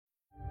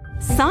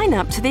Sign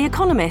up to The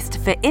Economist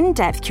for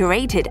in-depth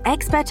curated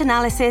expert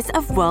analysis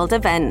of world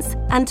events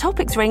and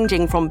topics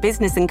ranging from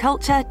business and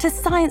culture to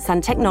science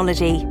and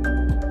technology.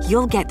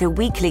 You'll get the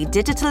weekly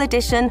digital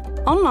edition,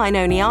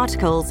 online-only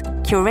articles,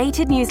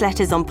 curated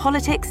newsletters on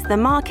politics, the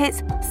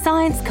markets,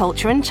 science,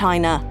 culture and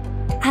China,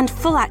 and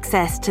full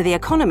access to The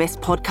Economist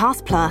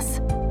Podcast Plus.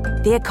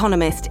 The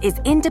Economist is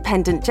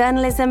independent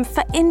journalism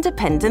for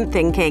independent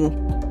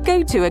thinking.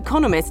 Go to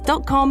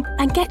economist.com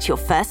and get your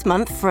first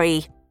month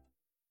free.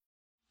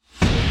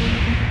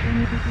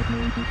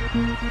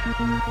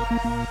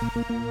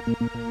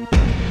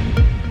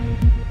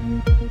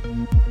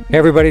 Hey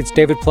everybody, it's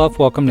David Plouffe.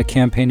 Welcome to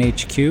Campaign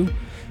HQ.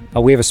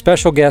 We have a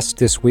special guest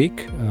this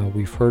week.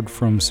 We've heard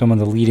from some of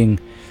the leading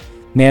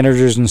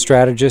managers and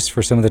strategists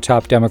for some of the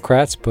top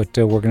Democrats, but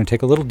we're going to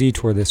take a little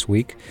detour this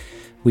week.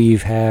 We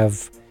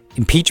have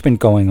impeachment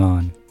going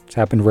on. It's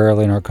happened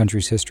rarely in our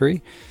country's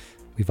history.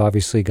 We've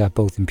obviously got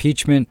both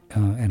impeachment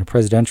and a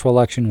presidential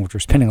election, which we're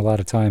spending a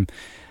lot of time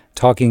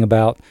talking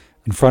about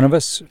in front of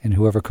us, and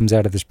whoever comes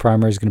out of this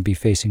primary is going to be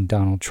facing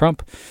Donald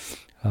Trump.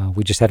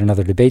 We just had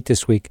another debate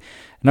this week,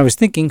 and I was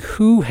thinking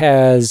who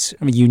has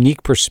a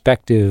unique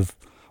perspective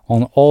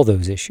on all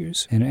those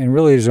issues. And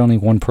really there's only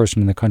one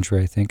person in the country,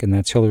 I think, and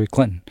that's Hillary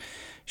Clinton.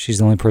 She's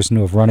the only person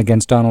to have run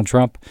against Donald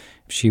Trump.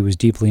 She was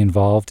deeply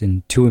involved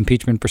in 2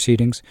 impeachment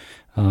proceedings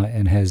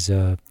and has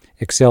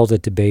excelled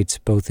at debates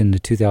both in the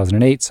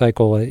 2008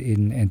 cycle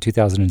and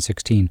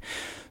 2016.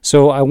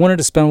 So I wanted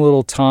to spend a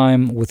little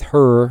time with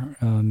her,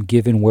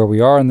 given where we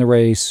are in the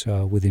race,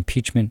 with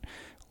impeachment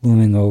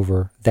looming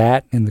over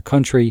that in the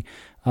country,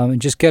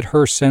 and just get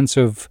her sense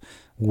of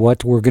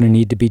what we're going to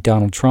need to beat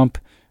Donald Trump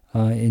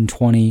in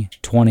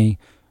 2020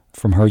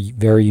 from her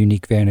very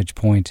unique vantage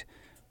point,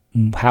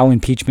 how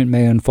impeachment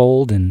may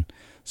unfold, and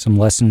some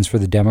lessons for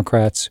the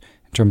Democrats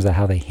in terms of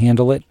how they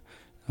handle it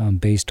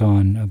based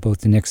on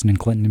both the Nixon and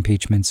Clinton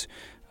impeachments.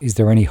 Is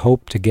there any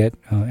hope to get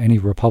any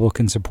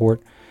Republican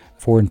support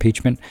for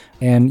impeachment?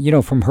 And, you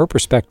know, from her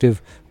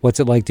perspective, what's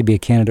it like to be a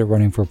candidate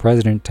running for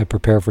president to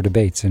prepare for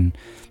debates and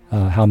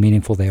how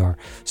meaningful they are?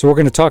 So we're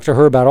going to talk to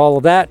her about all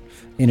of that,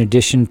 in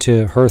addition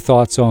to her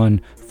thoughts on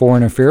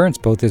foreign interference,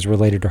 both as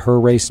related to her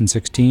race in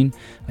 2016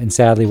 and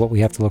sadly what we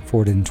have to look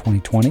forward to in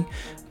 2020.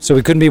 So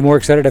we couldn't be more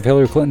excited to have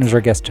Hillary Clinton as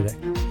our guest today.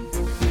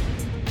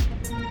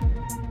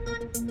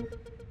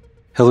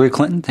 Hillary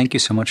Clinton, thank you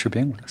so much for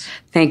being with us.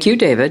 Thank you,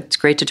 David. It's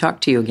great to talk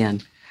to you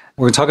again.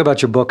 We're going to talk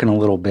about your book in a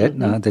little bit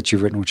that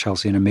you've written with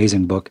Chelsea, an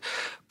amazing book.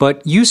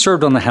 But you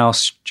served on the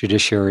House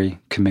Judiciary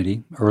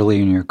Committee early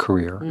in your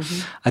career.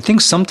 Mm-hmm. I think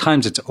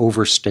sometimes it's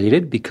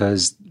overstated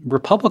because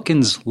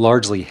Republicans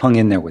largely hung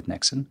in there with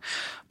Nixon.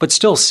 But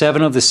still,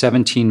 7 of the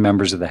 17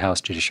 members of the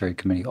House Judiciary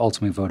Committee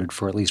ultimately voted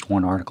for at least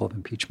one article of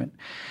impeachment.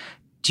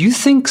 Do you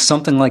think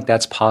something like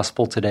that's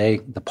possible today,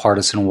 the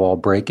partisan wall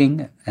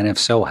breaking? And if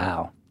so,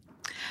 how?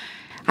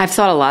 I've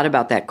thought a lot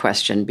about that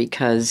question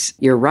because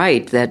you're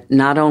right that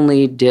not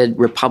only did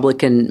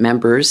Republican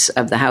members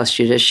of the House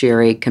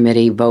Judiciary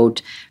Committee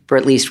vote for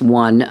at least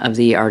one of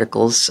the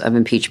articles of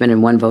impeachment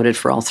and one voted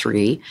for all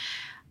 3,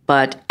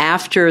 but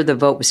after the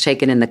vote was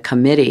taken in the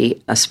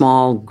committee, a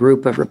small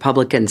group of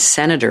Republican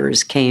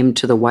senators came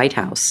to the White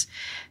House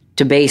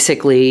to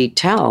basically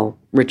tell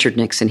Richard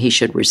Nixon he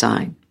should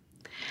resign.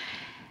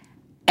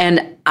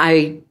 And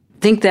I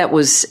think that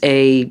was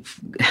a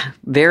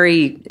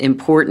very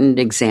important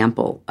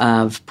example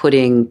of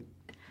putting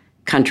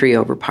country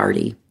over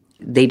party.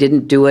 They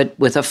didn't do it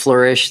with a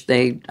flourish.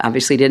 They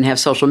obviously didn't have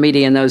social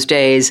media in those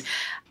days,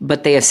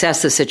 but they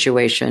assessed the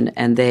situation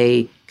and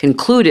they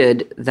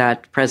concluded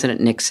that President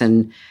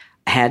Nixon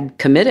had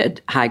committed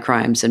high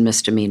crimes and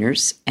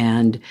misdemeanors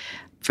and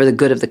for the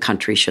good of the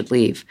country should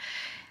leave.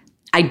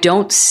 I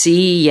don't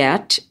see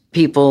yet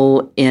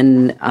people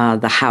in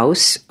the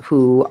House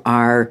who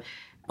are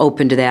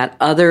open to that,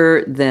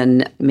 other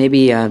than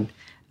maybe a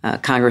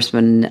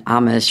Congressman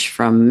Amish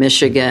from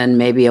Michigan,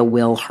 maybe a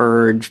Will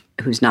Hurd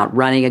who's not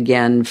running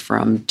again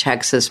from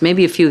Texas,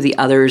 maybe a few of the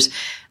others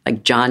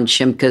like John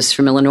Chimkus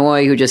from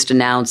Illinois who just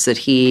announced that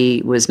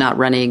he was not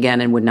running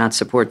again and would not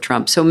support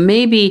Trump. So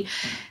maybe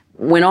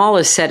when all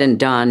is said and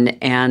done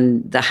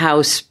and the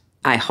House,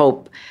 I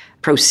hope,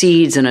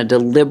 proceeds in a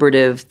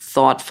deliberative,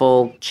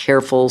 thoughtful,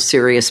 careful,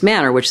 serious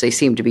manner, which they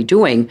seem to be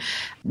doing,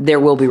 there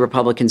will be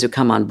Republicans who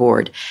come on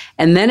board.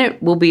 And then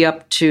it will be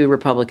up to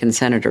Republican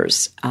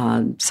senators,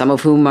 some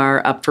of whom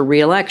are up for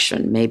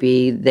re-election.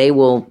 Maybe they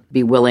will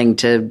be willing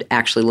to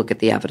actually look at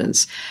the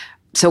evidence.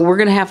 So we're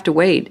going to have to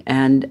wait.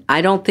 And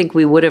I don't think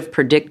we would have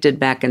predicted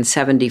back in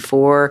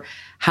 1974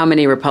 how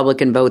many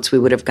Republican votes we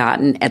would have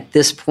gotten at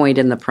this point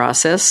in the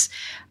process.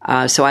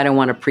 So I don't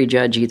want to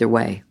prejudge either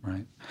way.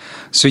 Right.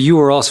 So you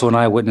were also an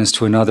eyewitness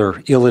to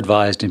another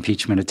ill-advised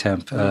impeachment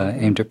attempt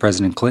aimed at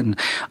President Clinton.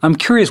 I'm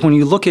curious, when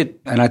you look at,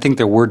 and I think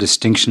there were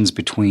distinctions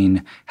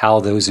between how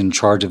those in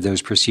charge of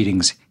those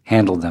proceedings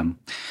handled them,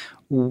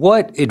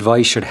 what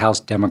advice should House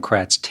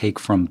Democrats take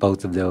from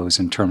both of those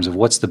in terms of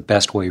what's the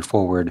best way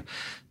forward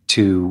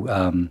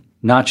to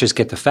not just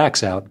get the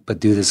facts out, but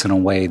do this in a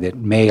way that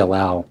may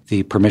allow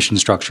the permission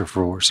structure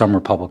for some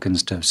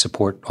Republicans to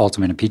support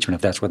ultimate impeachment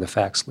if that's where the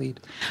facts lead.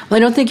 Well, I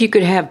don't think you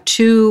could have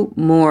two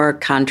more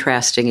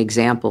contrasting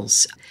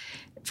examples.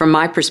 From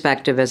my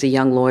perspective as a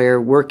young lawyer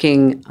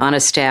working on a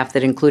staff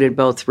that included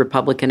both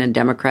Republican and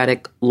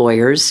Democratic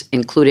lawyers,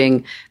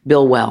 including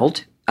Bill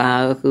Weld,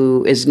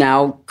 who is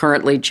now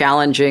currently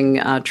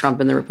challenging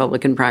Trump in the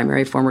Republican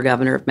primary, former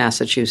governor of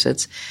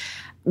Massachusetts,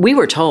 we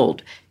were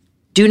told,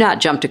 do not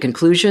jump to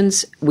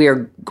conclusions. We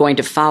are going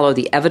to follow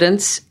the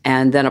evidence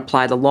and then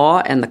apply the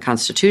law and the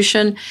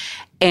Constitution.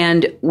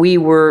 And we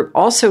were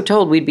also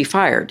told we'd be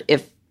fired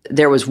if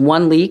there was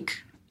one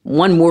leak,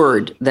 one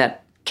word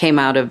that came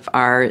out of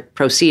our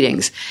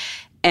proceedings.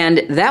 And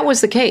that was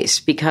the case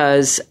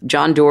because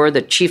John Doerr,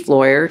 the chief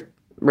lawyer,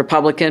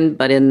 Republican,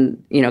 but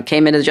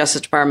came into the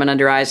Justice Department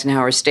under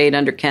Eisenhower, stayed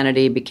under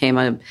Kennedy, became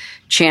a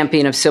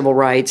champion of civil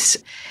rights.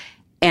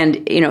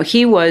 And,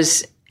 he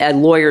was a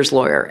lawyer's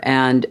lawyer,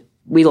 and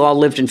we all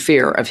lived in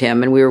fear of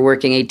him, and we were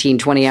working 18,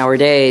 20-hour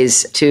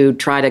days to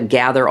try to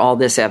gather all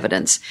this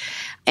evidence.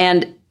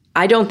 And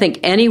I don't think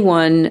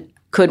anyone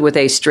could, with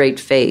a straight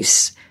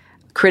face,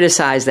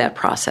 criticize that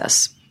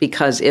process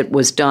because it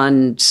was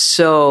done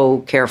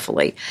so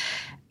carefully.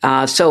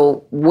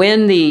 So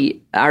when the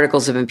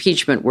articles of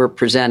impeachment were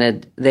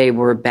presented, they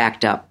were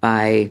backed up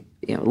by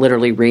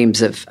literally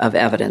reams of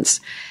evidence.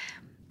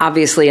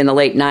 Obviously, in the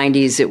late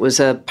 90s, it was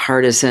a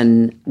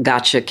partisan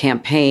gotcha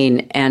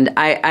campaign. And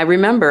I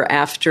remember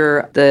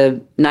after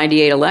the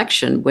 98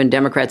 election, when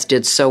Democrats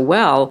did so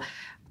well,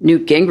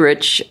 Newt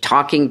Gingrich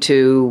talking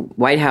to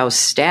White House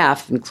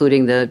staff,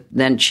 including the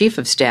then chief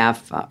of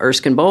staff,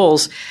 Erskine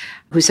Bowles,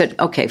 who said,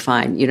 okay,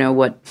 fine, you know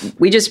what,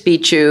 we just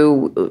beat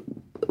you.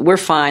 We're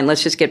fine.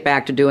 Let's just get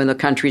back to doing the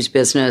country's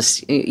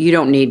business. You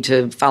don't need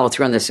to follow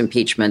through on this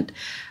impeachment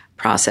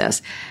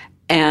process.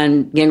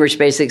 And Gingrich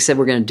basically said,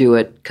 we're going to do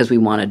it because we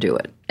want to do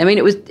it. I mean,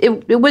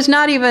 it was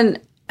not even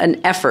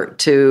an effort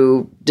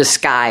to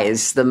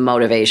disguise the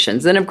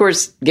motivations. Then, of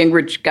course,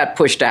 Gingrich got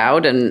pushed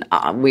out, and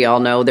we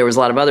all know there was a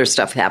lot of other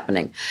stuff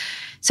happening.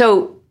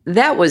 So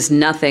that was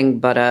nothing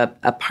but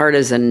a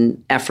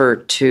partisan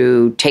effort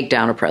to take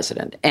down a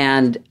president.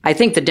 And I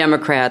think the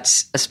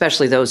Democrats,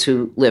 especially those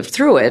who lived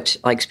through it,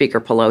 like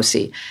Speaker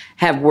Pelosi,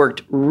 have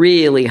worked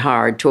really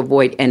hard to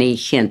avoid any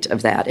hint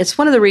of that. It's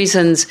one of the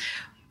reasons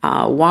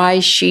why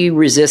she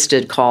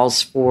resisted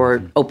calls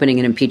for opening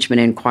an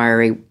impeachment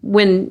inquiry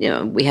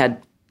when we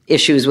had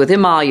issues with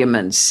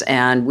emoluments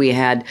and we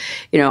had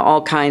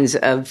all kinds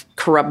of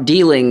corrupt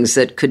dealings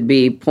that could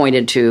be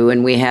pointed to,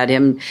 and we had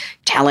him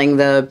telling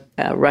the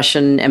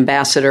Russian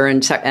ambassador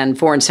and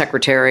foreign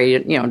secretary,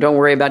 don't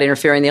worry about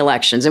interfering in the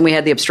elections, and we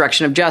had the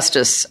obstruction of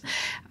justice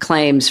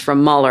claims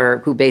from Mueller,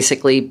 who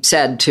basically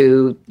said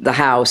to the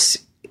House,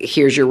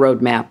 here's your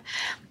roadmap.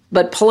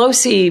 But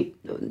Pelosi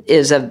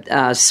is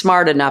a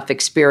smart enough,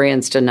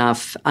 experienced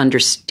enough,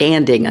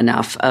 understanding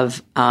enough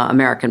of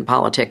American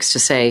politics to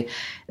say,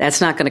 that's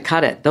not going to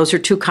cut it. Those are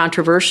too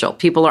controversial.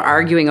 People are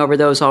arguing over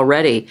those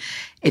already.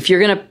 If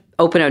you're going to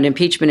open an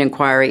impeachment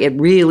inquiry, it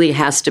really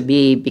has to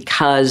be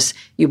because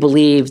you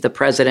believe the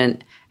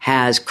president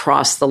has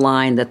crossed the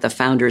line that the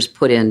founders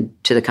put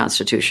into the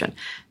Constitution.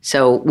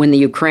 So when the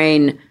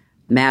Ukraine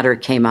matter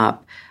came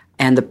up,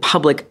 and the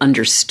public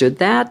understood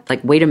that,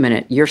 like, wait a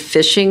minute, you're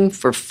fishing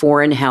for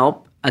foreign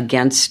help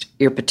against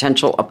your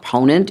potential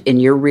opponent in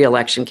your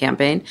reelection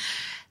campaign,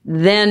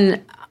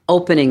 then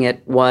opening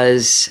it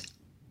was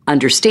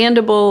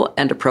understandable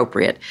and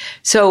appropriate.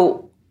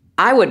 So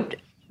I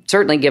would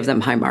certainly give them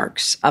high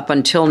marks. Up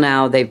until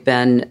now, they've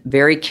been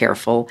very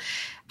careful.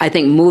 I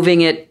think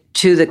moving it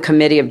to the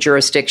Committee of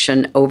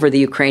Jurisdiction over the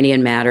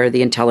Ukrainian matter,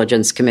 the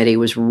Intelligence Committee,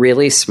 was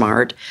really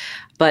smart.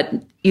 But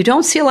you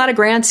don't see a lot of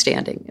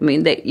grandstanding. I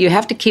mean, you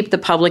have to keep the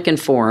public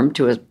informed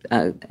to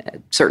a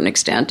certain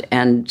extent,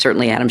 and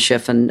certainly Adam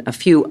Schiff and a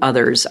few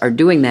others are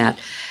doing that.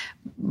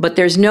 But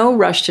there's no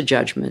rush to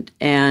judgment,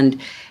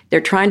 and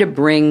they're trying to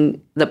bring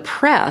the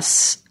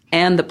press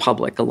and the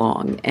public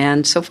along.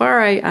 And so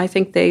far, I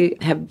think they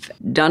have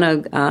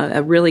done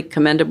a really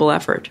commendable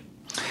effort.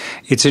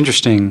 It's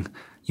interesting.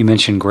 You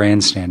mentioned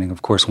grandstanding.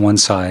 Of course, one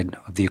side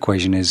of the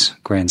equation is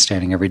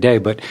grandstanding every day.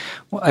 But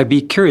I'd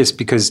be curious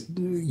because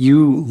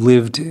you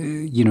lived,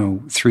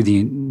 through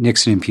the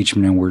Nixon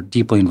impeachment and were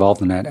deeply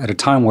involved in that at a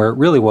time where it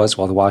really was,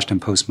 the Washington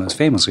Post most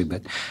famously,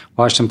 but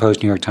Washington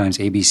Post, New York Times,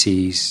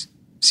 ABC,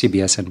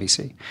 CBS,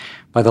 NBC.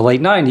 By the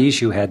late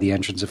 90s, you had the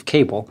entrance of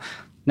cable.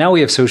 Now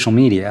we have social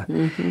media.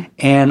 Mm-hmm.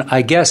 And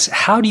I guess,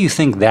 how do you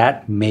think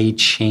that may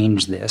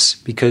change this?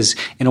 Because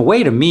in a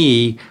way, to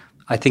me,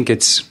 I think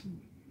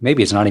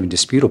maybe it's not even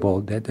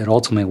disputable that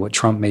ultimately what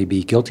Trump may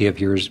be guilty of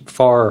here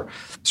far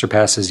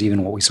surpasses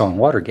even what we saw in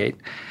Watergate.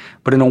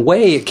 But in a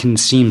way, it can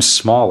seem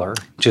smaller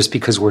just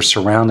because we're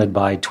surrounded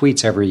by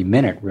tweets every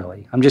minute,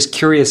 really. I'm just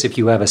curious if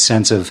you have a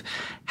sense of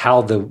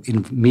how the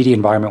media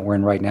environment we're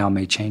in right now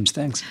may change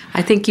things.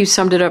 I think you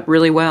summed it up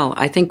really well.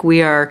 I think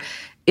we are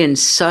in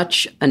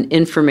such an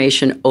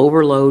information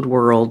overload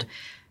world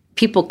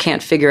people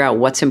can't figure out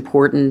what's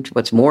important,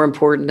 what's more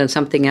important than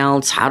something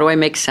else. How do I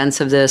make sense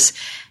of this?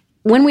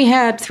 When we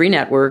had 3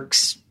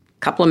 networks, a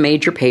couple of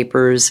major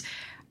papers,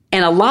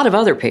 and a lot of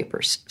other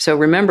papers. So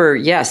remember,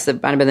 yes,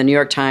 might have been the New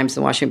York Times,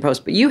 the Washington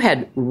Post, but you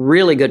had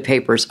really good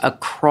papers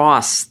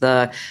across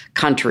the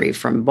country,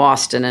 from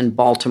Boston and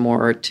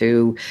Baltimore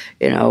to,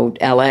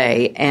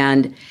 L.A.,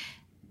 and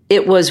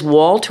it was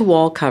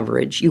wall-to-wall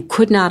coverage. You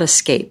could not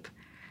escape.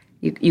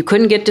 You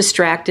couldn't get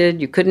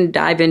distracted. You couldn't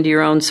dive into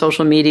your own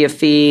social media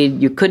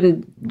feed. You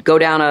couldn't go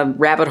down a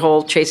rabbit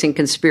hole chasing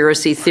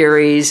conspiracy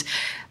theories.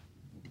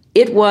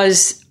 It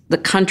was the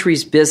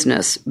country's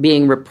business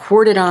being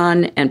reported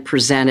on and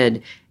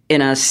presented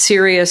in a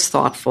serious,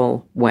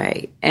 thoughtful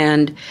way.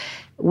 And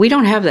we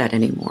don't have that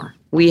anymore.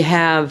 We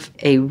have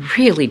a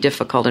really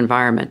difficult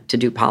environment to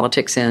do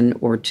politics in,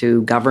 or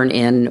to govern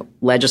in,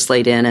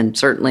 legislate in, and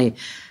certainly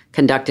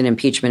conduct an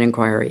impeachment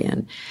inquiry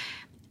in.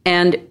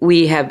 And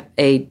we have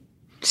a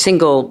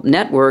single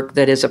network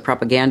that is a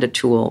propaganda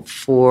tool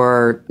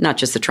for not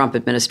just the Trump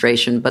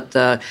administration, but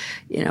the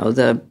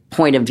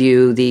point of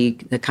view, the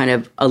kind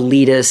of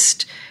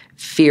elitist,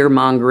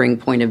 fear-mongering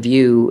point of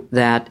view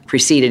that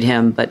preceded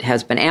him, but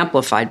has been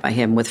amplified by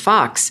him with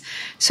Fox.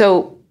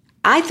 So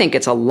I think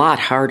it's a lot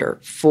harder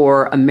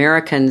for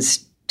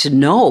Americans to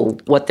know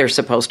what they're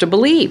supposed to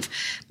believe.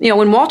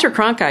 When Walter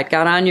Cronkite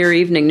got on your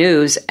evening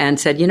news and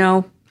said,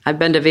 I've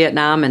been to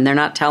Vietnam and they're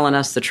not telling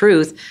us the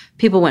truth,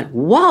 people went,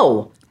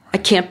 whoa, I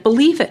can't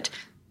believe it.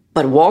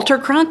 But Walter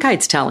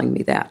Cronkite's telling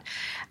me that.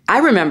 I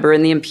remember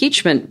in the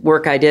impeachment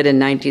work I did in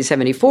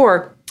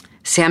 1974,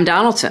 Sam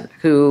Donaldson,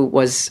 who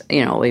was,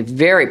 a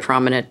very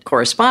prominent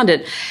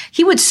correspondent,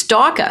 he would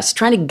stalk us,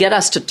 trying to get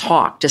us to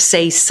talk, to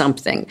say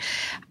something.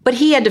 But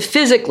he had to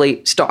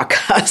physically stalk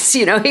us.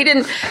 He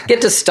didn't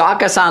get to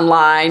stalk us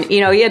online. He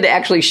had to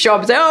actually show up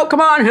and say, oh, come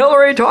on,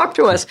 Hillary, talk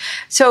to us.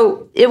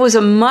 So it was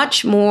a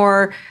much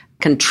more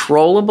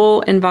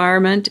controllable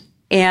environment.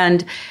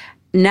 And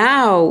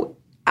now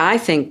I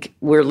think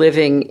we're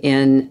living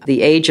in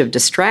the age of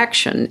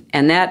distraction,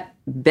 and that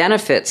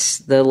benefits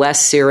the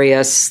less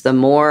serious, the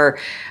more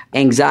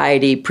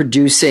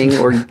anxiety-producing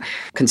or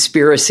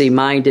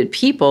conspiracy-minded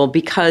people,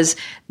 because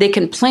they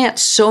can plant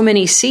so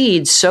many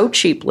seeds so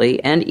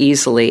cheaply and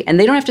easily, and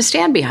they don't have to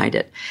stand behind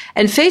it.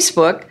 And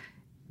Facebook,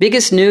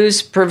 biggest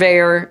news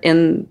purveyor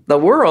in the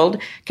world,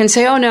 can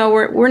say, oh, no,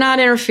 we're not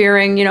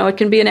interfering. It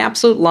can be an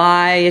absolute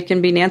lie. It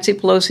can be Nancy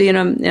Pelosi in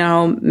a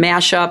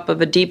mashup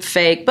of a deep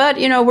fake, but,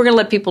 we're going to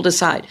let people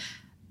decide.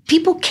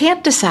 People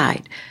can't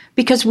decide,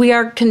 because we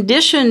are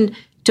conditioned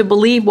to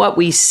believe what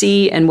we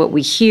see and what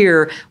we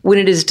hear when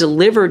it is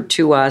delivered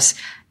to us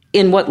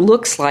in what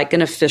looks like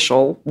an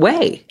official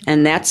way.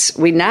 And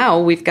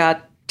we've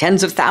got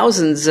tens of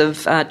thousands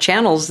of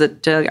channels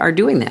that are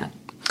doing that.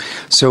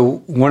 So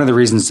one of the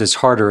reasons it's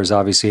harder is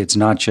obviously it's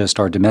not just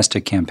our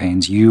domestic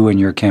campaigns. You and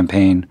your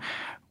campaign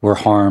were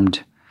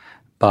harmed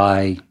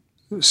by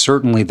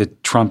certainly the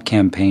Trump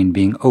campaign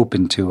being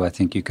open to, I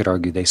think you could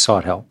argue they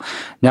sought help.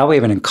 Now we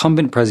have an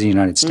incumbent president of the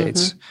United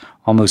States. Mm-hmm.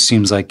 Almost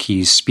seems like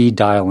he's speed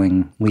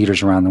dialing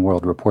leaders around the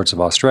world, reports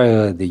of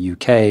Australia, the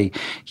UK.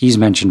 He's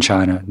mentioned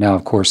China. Now,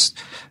 of course,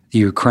 the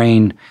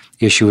Ukraine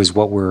issue is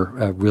what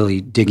we're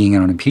really digging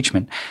in on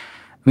impeachment.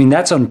 I mean,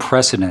 that's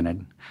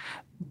unprecedented.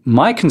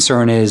 My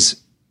concern is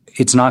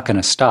it's not going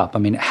to stop. I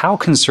mean, how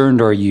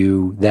concerned are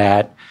you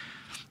that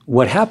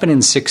what happened in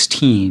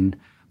 2016,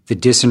 the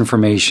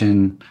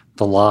disinformation,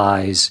 the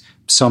lies,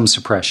 some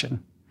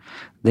suppression,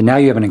 that now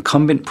you have an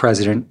incumbent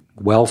president,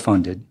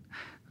 well-funded,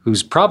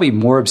 who's probably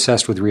more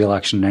obsessed with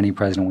re-election than any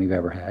president we've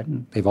ever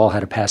had. They've all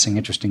had a passing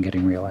interest in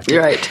getting re-elected.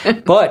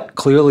 Right. But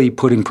clearly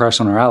putting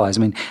pressure on our allies.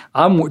 I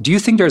mean, do you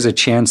think there's a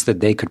chance that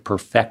they could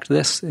perfect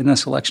this in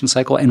this election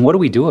cycle? And what do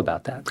we do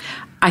about that?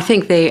 I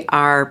think they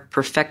are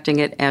perfecting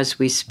it as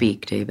we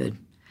speak, David.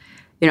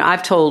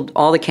 I've told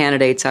all the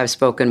candidates I've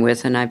spoken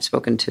with, and I've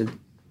spoken to,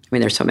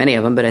 there's so many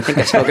of them, but I think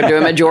I've spoken to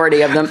a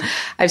majority of them.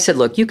 I've said,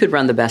 look, you could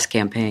run the best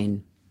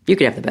campaign. You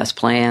could have the best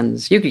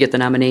plans. You could get the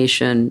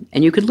nomination,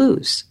 and you could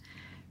lose.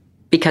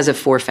 Because of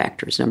 4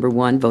 factors. Number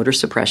 1, voter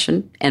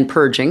suppression and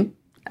purging.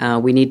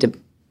 We need to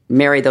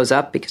marry those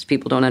up because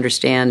people don't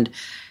understand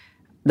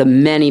the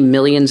many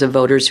millions of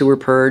voters who were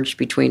purged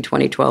between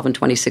 2012 and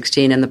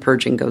 2016, and the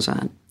purging goes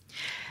on.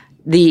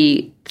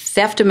 The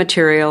theft of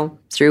material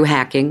through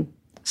hacking,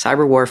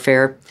 cyber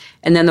warfare,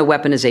 and then the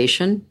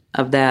weaponization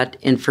of that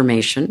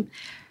information.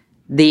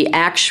 The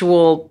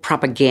actual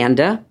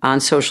propaganda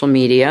on social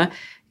media,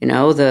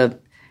 the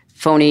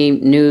phony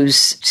news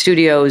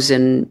studios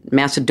in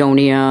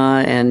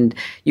Macedonia and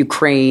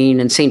Ukraine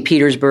and St.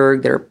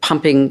 Petersburg that are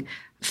pumping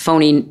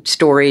phony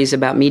stories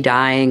about me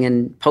dying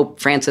and Pope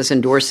Francis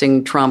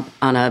endorsing Trump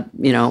on a,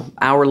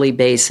 hourly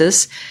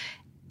basis.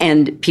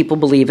 And people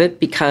believe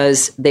it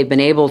because they've been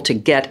able to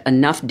get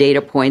enough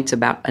data points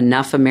about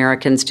enough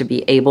Americans to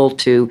be able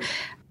to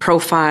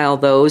profile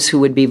those who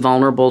would be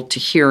vulnerable to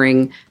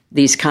hearing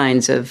these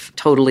kinds of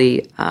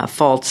totally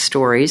false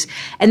stories,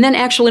 and then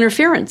actual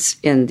interference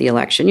in the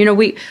election.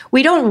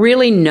 We don't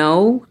really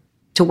know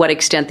to what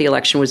extent the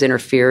election was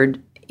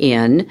interfered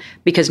in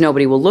because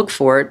nobody will look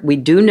for it. We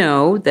do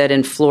know that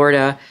in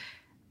Florida,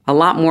 a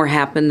lot more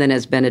happened than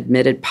has been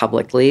admitted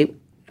publicly.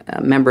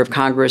 A member of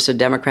Congress, a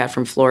Democrat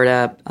from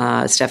Florida,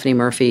 Stephanie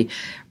Murphy,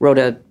 wrote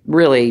a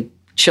really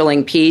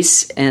chilling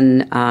piece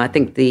in, I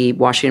think, the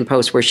Washington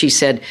Post, where she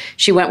said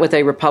she went with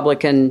a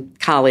Republican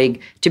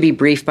colleague to be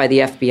briefed by the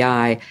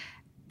FBI,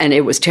 and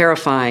it was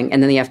terrifying.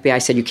 And then the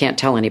FBI said, you can't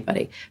tell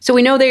anybody. So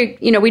we know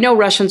we know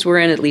Russians were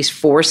in at least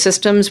 4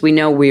 systems. We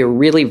know we are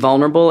really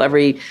vulnerable.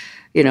 Every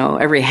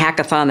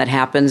hackathon that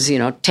happens,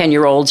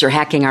 10-year-olds are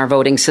hacking our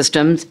voting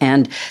systems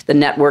and the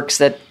networks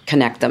that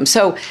connect them.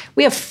 So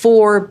we have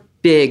 4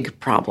 big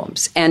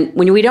problems. And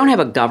when we don't have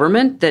a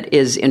government that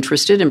is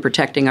interested in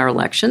protecting our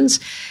elections,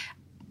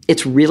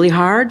 it's really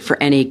hard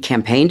for any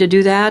campaign to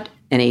do that,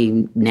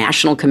 any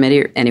national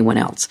committee or anyone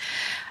else.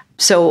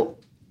 So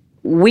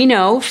we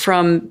know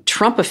from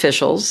Trump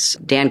officials,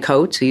 Dan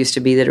Coats, who used to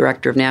be the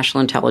director of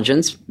national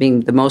intelligence,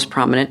 being the most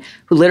prominent,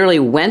 who literally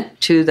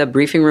went to the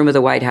briefing room of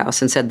the White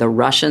House and said the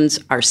Russians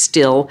are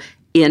still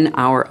in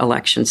our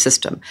election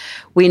system.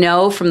 We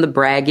know from the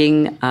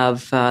bragging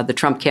of the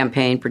Trump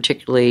campaign,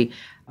 particularly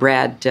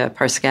Brad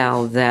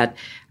Parscale, that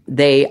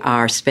they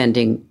are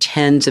spending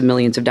tens of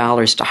millions of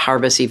dollars to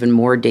harvest even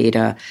more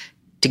data,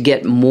 to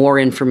get more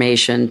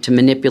information, to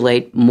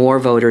manipulate more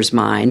voters'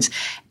 minds.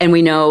 And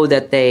we know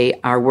that they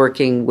are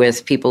working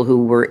with people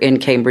who were in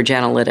Cambridge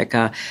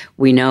Analytica.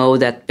 We know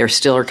that there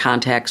still are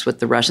contacts with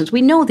the Russians.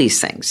 We know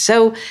these things.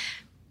 So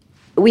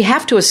we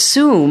have to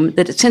assume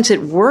that since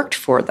it worked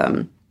for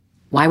them,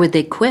 why would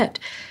they quit?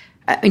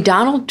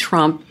 Donald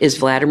Trump is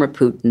Vladimir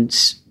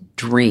Putin's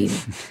dream.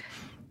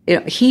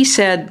 He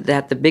said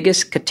that the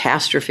biggest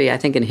catastrophe, I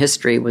think, in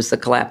history was the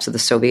collapse of the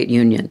Soviet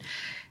Union.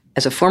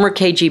 As a former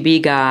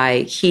KGB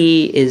guy,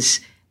 he is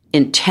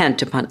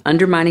intent upon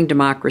undermining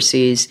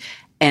democracies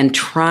and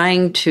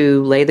trying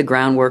to lay the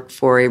groundwork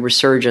for a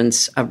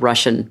resurgence of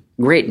Russian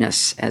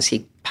greatness, as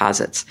he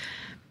posits.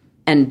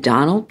 And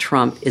Donald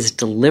Trump is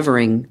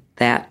delivering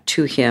that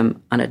to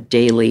him on a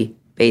daily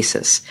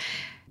basis.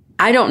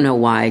 I don't know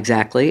why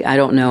exactly. I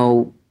don't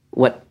know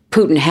what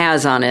Putin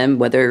has on him,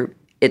 whether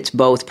it's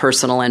both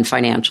personal and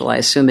financial. I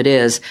assume it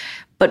is.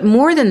 But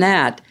more than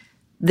that,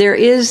 there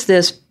is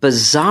this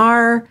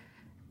bizarre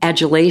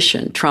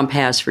adulation Trump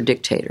has for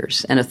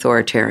dictators and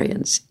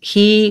authoritarians.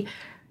 He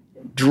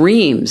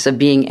dreams of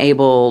being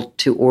able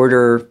to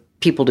order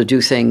people to do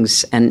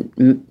things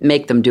and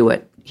make them do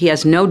it. He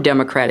has no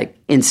democratic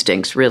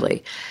instincts,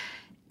 really.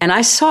 And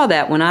I saw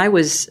that when I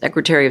was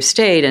Secretary of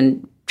State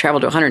and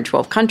traveled to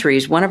 112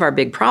 countries. One of our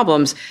big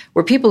problems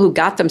were people who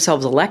got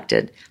themselves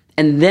elected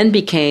and then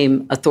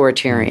became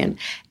authoritarian,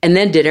 and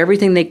then did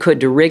everything they could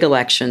to rig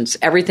elections,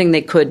 everything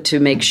they could to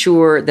make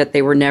sure that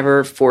they were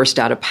never forced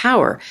out of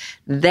power.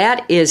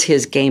 That is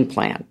his game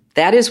plan.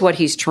 That is what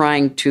he's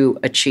trying to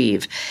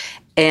achieve.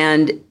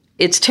 And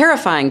it's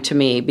terrifying to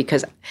me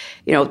because,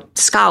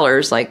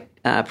 scholars like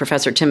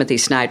Professor Timothy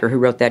Snyder, who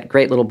wrote that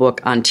great little book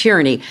on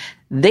tyranny,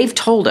 they've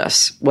told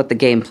us what the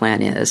game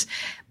plan is.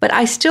 But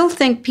I still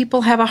think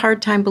people have a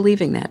hard time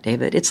believing that,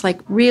 David. It's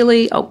like,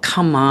 really? Oh,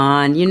 come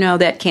on.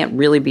 That can't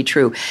really be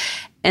true.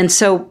 And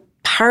so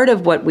part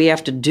of what we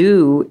have to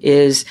do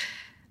is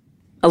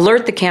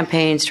alert the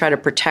campaigns, try to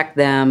protect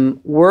them,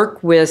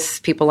 work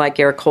with people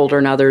like Eric Holder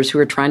and others who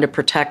are trying to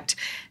protect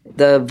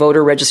the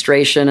voter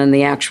registration and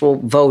the actual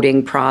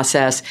voting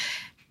process,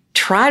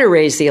 try to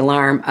raise the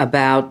alarm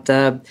about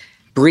the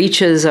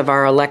breaches of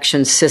our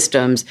election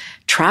systems,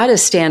 try to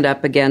stand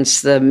up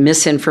against the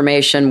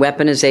misinformation,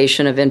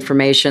 weaponization of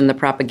information, the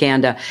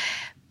propaganda.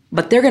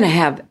 But they're going to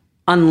have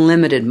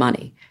unlimited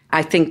money.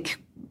 I think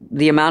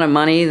the amount of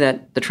money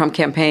that the Trump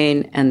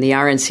campaign and the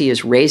RNC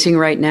is raising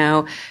right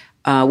now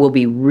will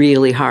be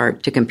really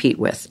hard to compete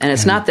with. And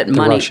it's not that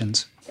money. The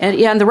Russians.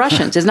 And the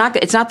Russians. It's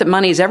not that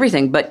money is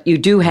everything, but you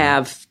do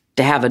have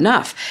to have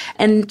enough.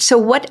 And so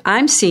what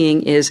I'm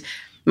seeing is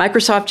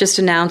Microsoft just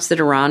announced that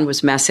Iran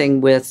was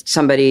messing with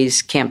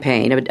somebody's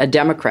campaign, a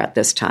Democrat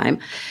this time.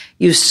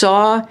 You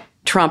saw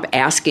Trump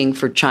asking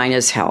for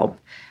China's help.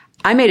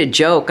 I made a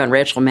joke on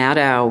Rachel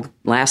Maddow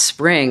last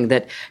spring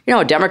that,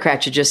 a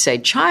Democrat should just say,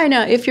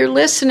 China, if you're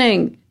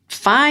listening,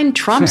 find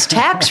Trump's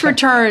tax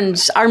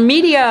returns. Our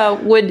media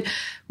would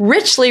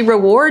richly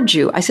reward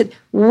you. I said,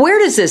 where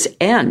does this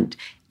end?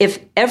 If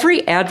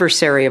every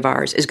adversary of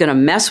ours is going to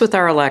mess with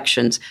our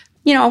elections,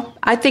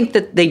 I think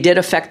that they did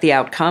affect the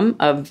outcome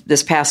of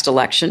this past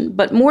election.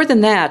 But more than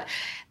that,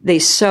 they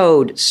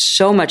sowed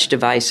so much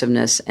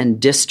divisiveness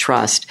and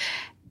distrust.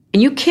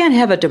 And you can't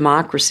have a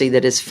democracy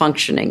that is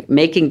functioning,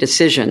 making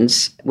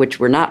decisions, which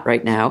we're not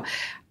right now,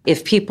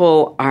 if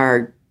people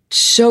are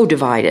so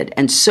divided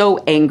and so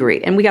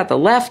angry. And we got the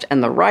left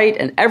and the right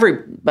and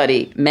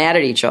everybody mad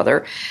at each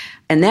other.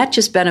 And that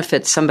just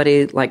benefits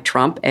somebody like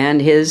Trump and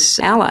his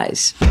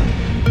allies.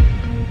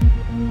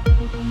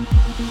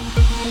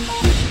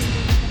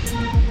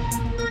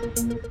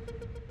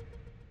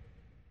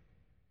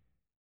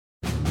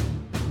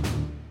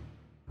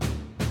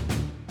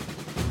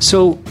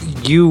 So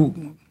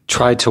you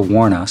tried to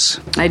warn us.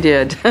 I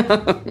did.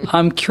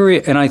 I'm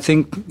curious, and I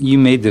think you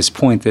made this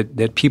point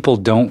that people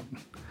don't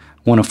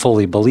want to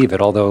fully believe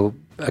it, although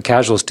a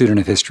casual student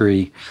of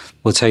history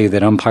will tell you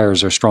that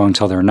umpires are strong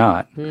till they're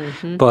not.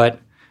 Mm-hmm. But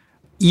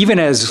even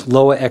as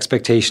low an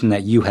expectation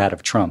that you had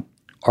of Trump,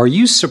 are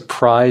you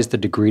surprised the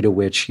degree to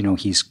which,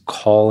 he's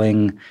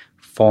calling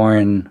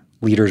foreign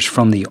leaders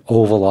from the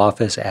Oval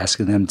Office,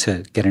 asking them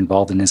to get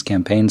involved in his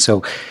campaign?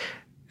 So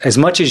as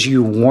much as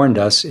you warned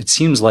us, it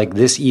seems like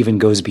this even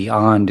goes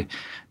beyond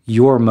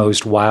your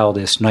most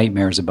wildest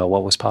nightmares about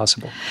what was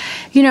possible.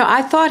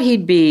 I thought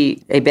he'd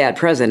be a bad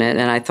president,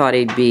 and I thought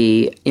he'd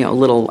be, a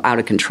little out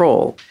of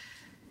control.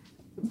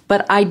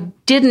 But I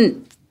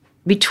didn't,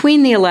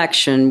 between the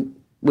election,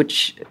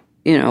 which,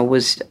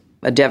 was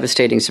a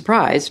devastating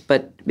surprise,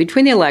 but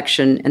between the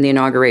election and the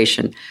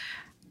inauguration,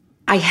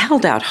 I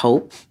held out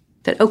hope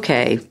that,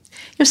 okay,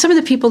 some of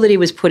the people that he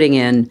was putting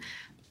in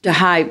to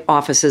high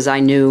offices I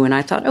knew, and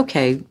I thought,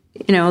 okay,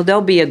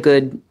 they'll be a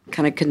good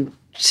kind of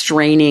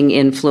constraining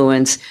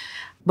influence.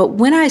 But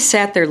when I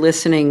sat there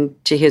listening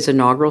to his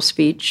inaugural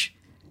speech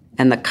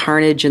and the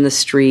carnage in the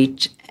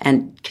street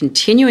and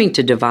continuing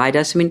to divide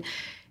us, when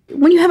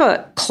you have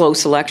a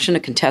close election, a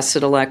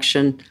contested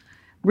election,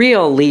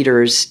 real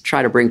leaders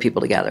try to bring people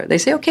together. They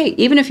say, okay,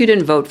 even if you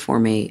didn't vote for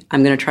me,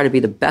 I'm going to try to be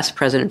the best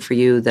president for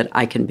you that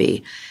I can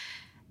be.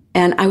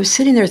 And I was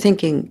sitting there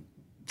thinking,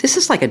 this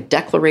is like a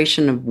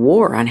declaration of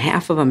war on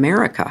half of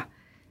America.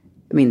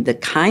 The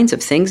kinds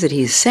of things that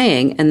he's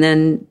saying, and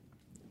then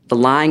the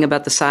lying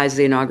about the size of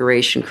the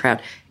inauguration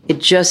crowd, it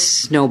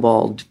just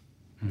snowballed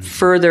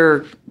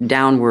further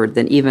downward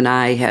than even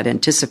I had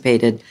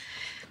anticipated.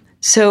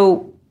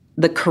 So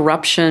the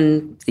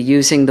corruption, the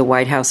using the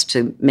White House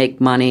to make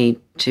money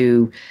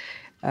to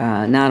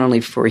not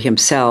only for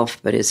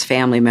himself, but his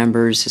family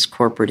members, his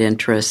corporate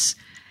interests,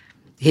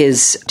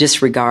 his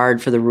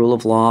disregard for the rule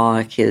of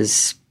law,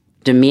 his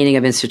demeaning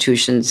of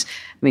institutions,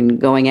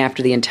 going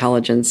after the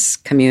intelligence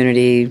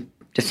community,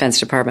 Defense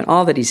Department,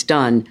 all that he's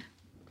done,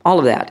 all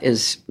of that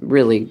is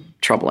really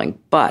troubling.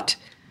 But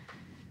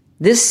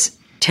this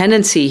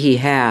tendency he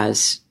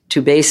has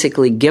to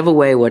basically give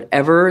away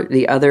whatever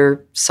the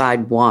other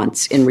side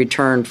wants in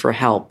return for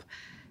help,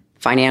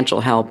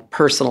 financial help,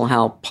 personal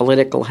help,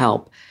 political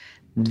help,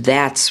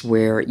 that's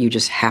where you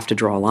just have to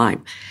draw a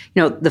line.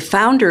 The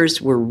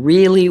founders were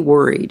really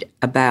worried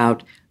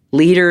about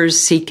leaders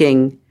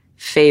seeking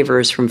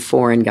favors from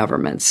foreign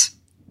governments.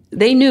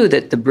 They knew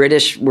that the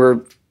British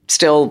were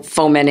still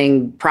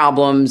fomenting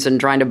problems and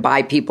trying to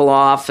buy people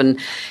off, and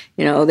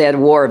they had a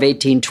War of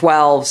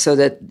 1812, so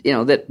that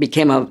that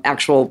became an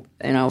actual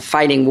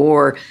fighting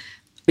war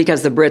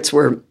because the Brits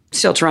were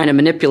still trying to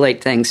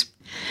manipulate things.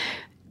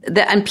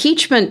 The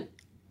impeachment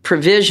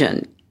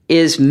provision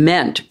is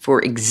meant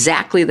for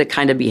exactly the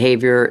kind of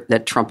behavior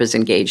that Trump is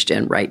engaged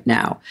in right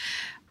now: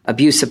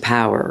 abuse of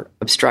power,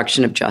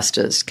 obstruction of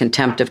justice,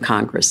 contempt of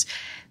Congress.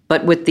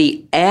 But with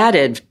the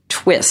added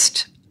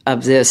twist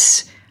of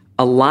this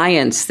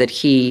alliance that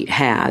he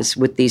has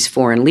with these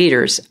foreign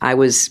leaders. I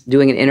was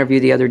doing an interview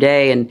the other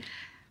day, and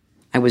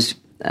I was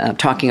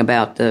talking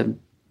about the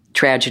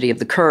tragedy of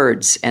the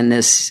Kurds and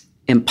this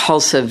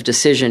impulsive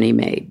decision he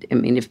made.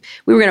 If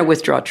we were going to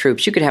withdraw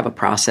troops, you could have a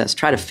process,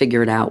 try to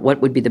figure it out.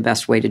 What would be the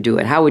best way to do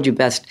it? How would you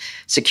best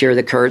secure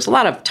the Kurds? A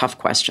lot of tough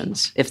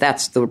questions, if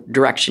that's the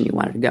direction you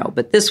wanted to go.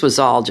 But this was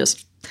all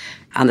just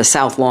on the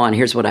South Lawn,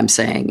 here's what I'm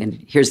saying,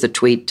 and here's the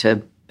tweet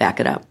to back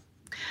it up.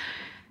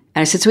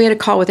 And I said, so we had a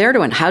call with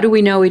Erdogan. How do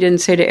we know he didn't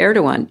say to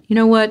Erdogan, you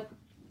know what,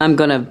 I'm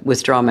going to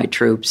withdraw my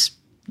troops.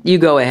 You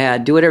go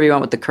ahead, do whatever you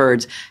want with the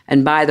Kurds.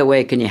 And by the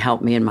way, can you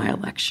help me in my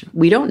election?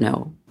 We don't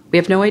know. We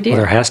have no idea.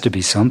 Well, there has to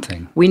be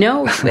something. We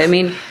know.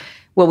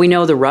 We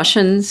know the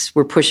Russians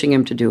were pushing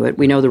him to do it.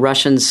 We know the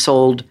Russians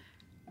sold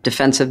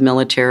defensive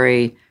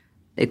military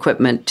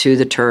equipment to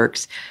the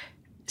Turks.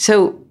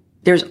 So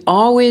there's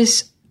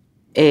always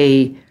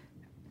a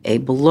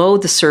below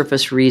the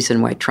surface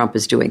reason why Trump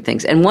is doing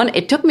things. And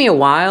it took me a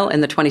while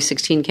in the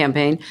 2016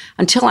 campaign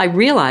until I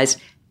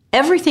realized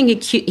everything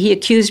he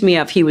accused me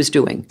of he was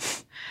doing.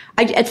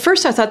 At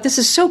first I thought, this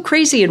is so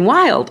crazy and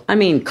wild.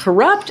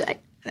 Corrupt.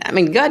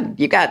 God,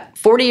 you got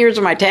 40 years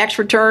of my tax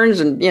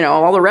returns and,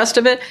 all the rest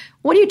of it.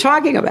 What are you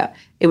talking about?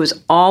 It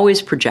was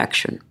always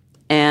projection.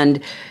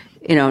 And,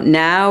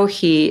 now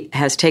he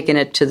has taken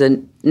it to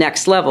the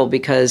next level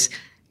because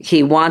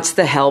he wants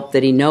the help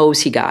that he knows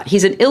he got.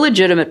 He's an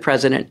illegitimate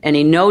president, and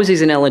he knows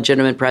he's an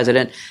illegitimate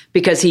president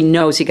because he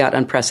knows he got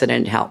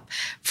unprecedented help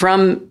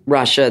from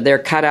Russia. They're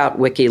cut out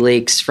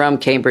WikiLeaks, from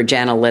Cambridge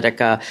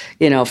Analytica,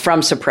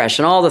 from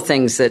suppression, all the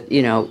things that,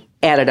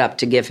 added up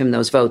to give him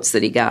those votes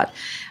that he got.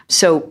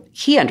 So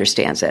he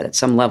understands that at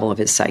some level of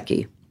his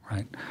psyche.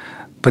 Right.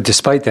 But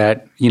despite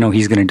that,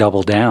 he's going to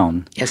double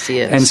down. Yes, he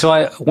is. And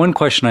so one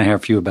question I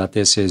have for you about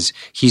this is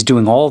he's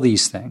doing all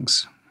these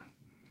things,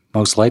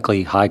 most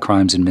likely high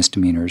crimes and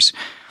misdemeanors,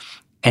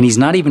 and he's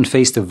not even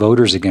faced the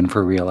voters again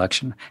for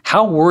re-election.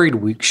 How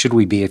worried should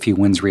we be if he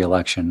wins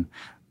re-election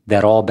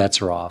that all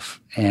bets are off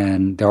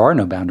and there are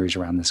no boundaries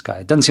around this guy.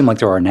 It doesn't seem like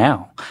there are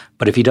now.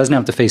 But if he doesn't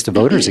have to face the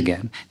voters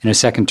again in a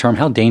second term,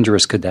 how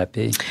dangerous could that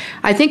be?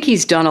 I think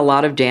he's done a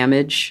lot of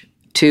damage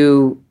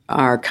to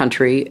our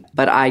country,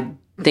 but I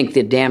think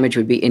the damage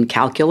would be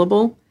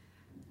incalculable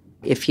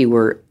if he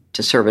were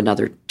to serve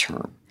another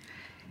term.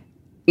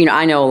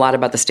 I know a lot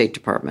about the State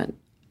Department.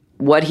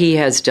 What he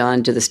has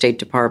done to the State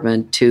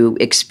Department, to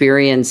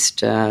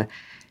experienced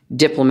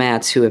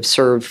diplomats who have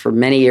served for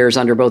many years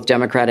under both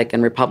Democratic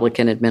and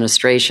Republican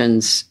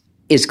administrations,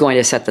 is going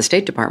to set the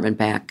State Department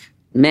back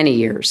many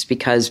years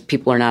because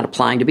people are not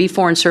applying to be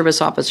Foreign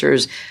Service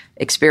officers.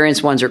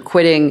 Experienced ones are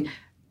quitting.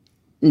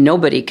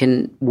 Nobody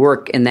can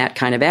work in that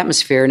kind of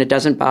atmosphere, and it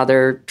doesn't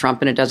bother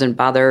Trump and it doesn't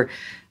bother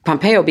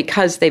Pompeo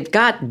because they've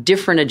got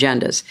different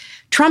agendas.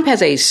 Trump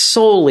has a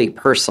solely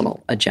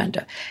personal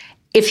agenda.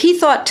 If he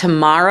thought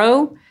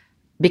tomorrow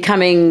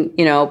becoming,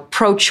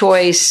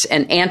 pro-choice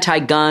and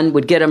anti-gun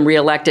would get him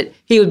reelected,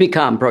 he would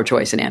become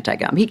pro-choice and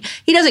anti-gun.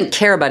 He doesn't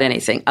care about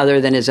anything other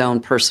than his own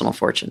personal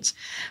fortunes.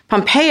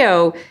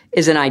 Pompeo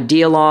is an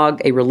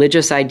ideologue, a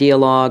religious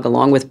ideologue,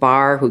 along with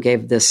Barr, who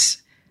gave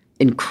this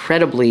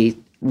incredibly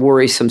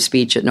worrisome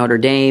speech at Notre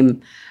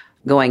Dame,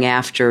 going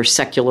after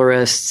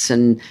secularists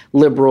and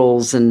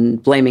liberals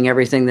and blaming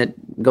everything that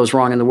goes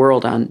wrong in the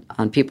world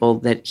on people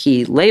that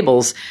he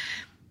labels.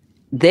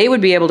 They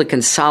would be able to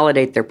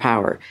consolidate their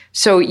power.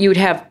 So you'd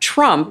have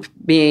Trump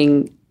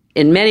being,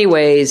 in many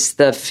ways,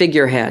 the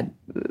figurehead,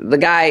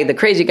 the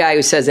crazy guy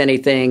who says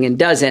anything and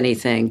does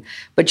anything.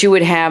 But you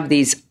would have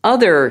these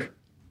other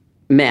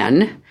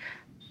men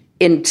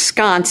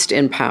ensconced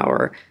in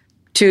power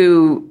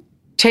to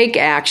take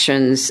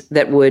actions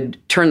that would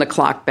turn the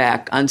clock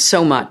back on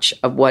so much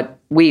of what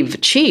we've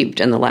achieved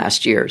in the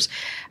last years.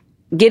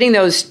 Getting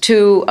those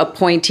two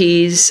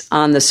appointees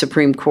on the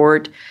Supreme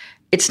Court,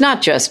 it's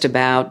not just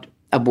about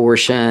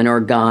abortion or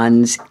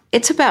guns.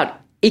 It's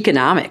about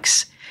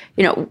economics.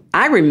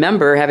 I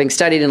remember having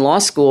studied in law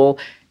school,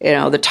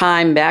 the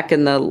time back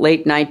in the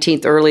late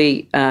 19th,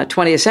 early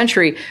 20th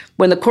century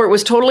when the court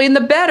was totally in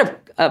the bed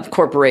of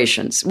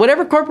corporations.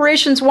 Whatever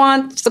corporations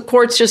want, the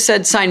courts just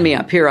said, sign me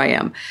up, here I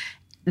am.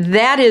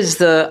 That is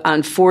the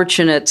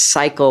unfortunate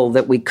cycle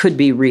that we could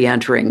be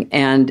reentering.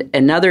 And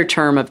another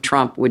term of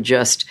Trump would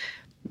just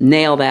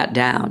nail that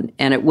down.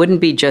 And it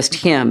wouldn't be just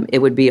him. It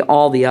would be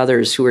all the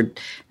others who are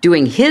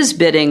doing his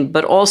bidding,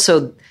 but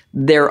also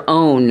their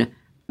own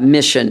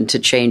mission to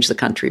change the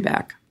country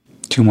back.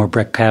 Two more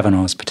Brett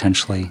Kavanaughs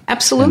potentially.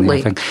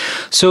 Absolutely.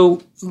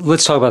 So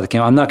let's talk about the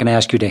campaign. I'm not going to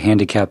ask you to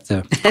handicap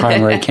the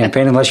primary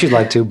campaign unless you'd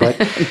like to, but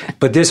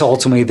this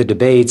ultimately, the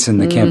debates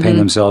and the campaign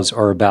themselves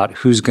are about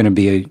who's going to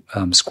be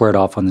squared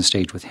off on the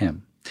stage with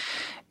him.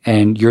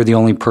 And you're the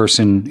only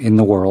person in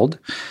the world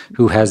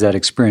who has that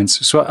experience.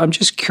 So I'm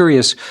just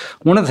curious,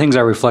 one of the things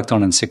I reflect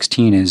on in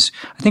 2016 is,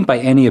 I think by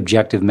any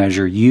objective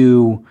measure,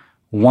 you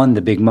won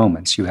the big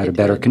moments. You had a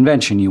better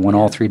convention. You won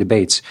all three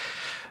debates.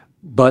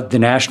 But the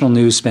national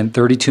news spent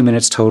 32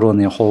 minutes total in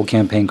the whole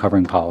campaign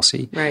covering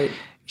policy. Right.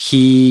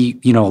 He,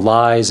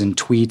 lies and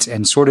tweets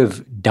and sort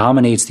of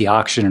dominates the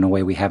auction in a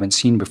way we haven't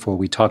seen before.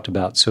 We talked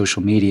about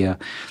social media,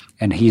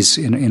 and he's,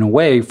 in a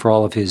way, for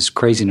all of his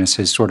craziness,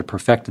 has sort of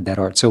perfected that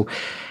art. So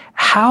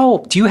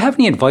do you have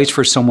any advice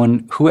for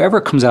someone,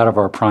 whoever comes out of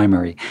our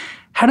primary,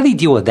 how do they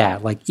deal with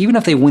that? Like, even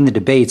if they win the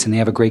debates and they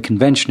have a great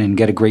convention and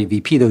get a great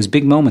VP, those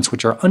big moments,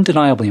 which are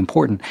undeniably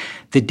important,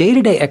 the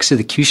day-to-day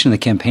execution of the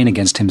campaign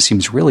against him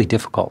seems really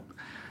difficult.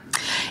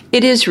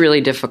 It is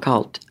really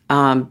difficult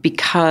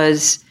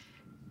because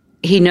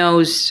he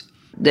knows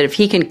that if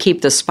he can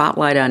keep the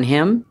spotlight on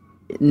him,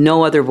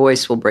 no other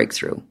voice will break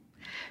through.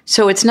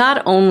 So it's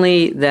not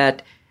only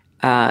that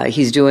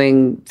he's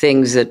doing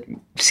things that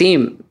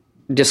seem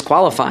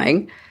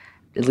disqualifying,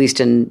 at least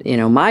in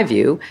my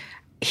view.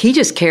 He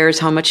just cares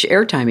how much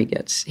airtime he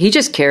gets. He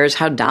just cares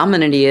how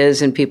dominant he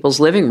is in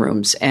people's living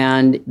rooms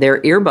and their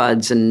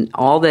earbuds and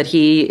all that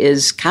he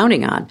is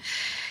counting on.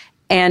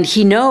 And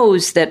he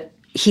knows that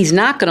he's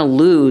not going to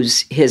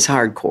lose his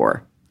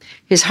hardcore.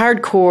 His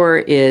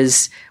hardcore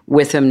is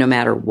with him no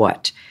matter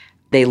what.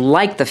 They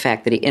like the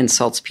fact that he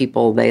insults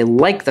people. They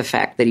like the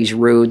fact that he's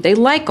rude. They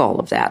like all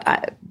of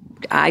that.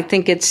 I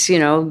think it's,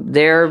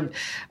 their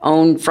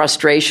own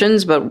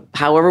frustrations, but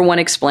however one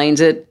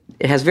explains it,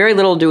 it has very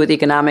little to do with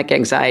economic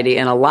anxiety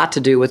and a lot to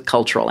do with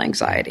cultural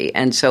anxiety.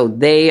 And so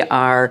they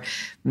are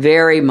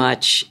very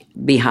much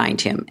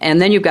behind him.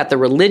 And then you've got the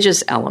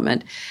religious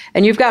element,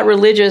 and you've got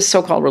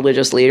so-called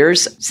religious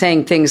leaders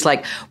saying things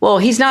like, well,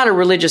 he's not a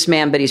religious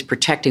man, but he's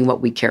protecting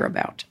what we care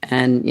about.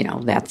 And,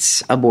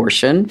 that's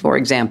abortion, for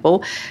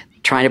example.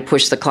 Trying to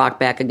push the clock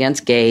back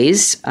against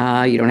gays.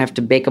 You don't have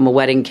to bake them a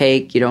wedding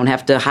cake. You don't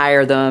have to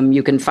hire them.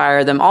 You can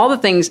fire them. All the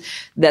things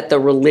that the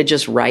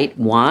religious right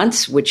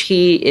wants, which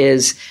he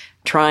is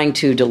trying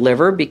to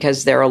deliver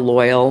because they're a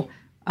loyal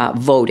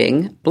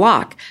voting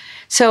bloc.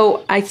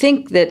 So I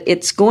think that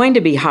it's going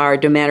to be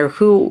hard, no matter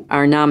who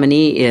our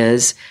nominee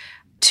is,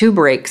 to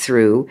break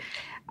through.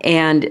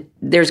 And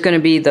there's going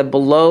to be the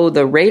below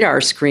the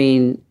radar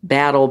screen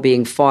battle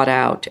being fought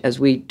out, as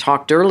we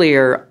talked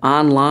earlier,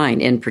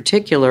 online in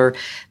particular,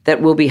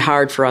 that will be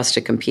hard for us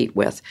to compete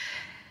with.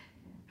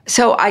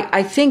 So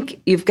I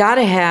think you've got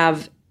to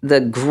have the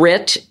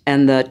grit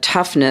and the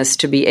toughness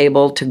to be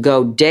able to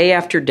go day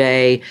after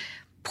day,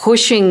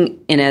 pushing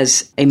in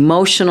as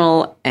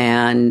emotional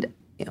and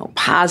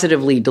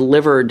positively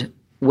delivered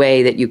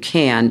way that you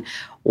can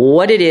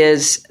what it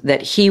is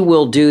that he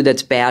will do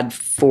that's bad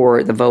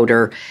for the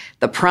voter,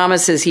 the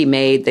promises he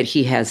made that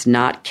he has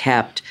not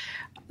kept,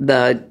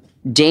 the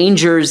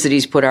dangers that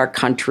he's put our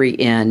country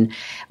in,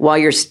 while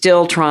you're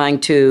still trying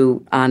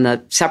to, on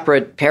the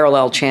separate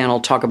parallel channel,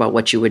 talk about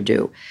what you would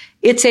do.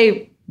 It's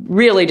a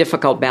really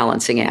difficult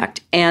balancing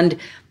act. And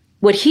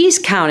what he's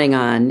counting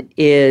on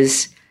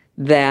is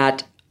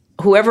that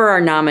whoever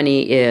our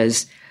nominee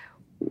is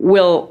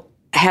will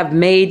have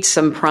made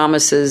some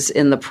promises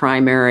in the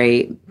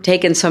primary,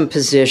 taken some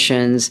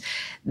positions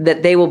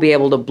that they will be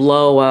able to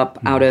blow up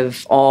out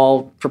of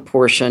all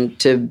proportion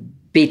to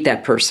beat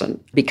that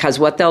person. Because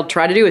what they'll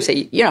try to do is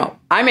say,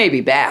 I may be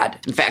bad.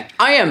 In fact,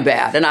 I am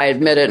bad, and I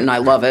admit it, and I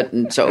love it,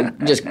 and so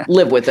just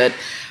live with it.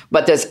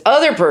 But this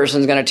other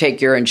person is going to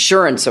take your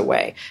insurance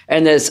away.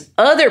 And this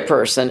other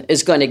person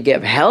is going to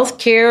give health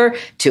care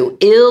to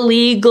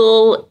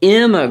illegal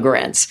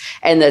immigrants.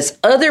 And this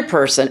other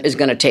person is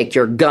going to take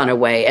your gun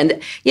away.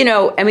 And,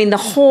 the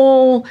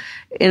whole,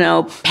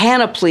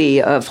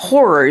 panoply of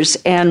horrors,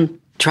 and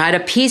try to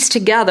piece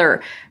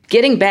together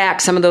getting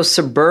back some of those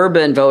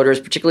suburban voters,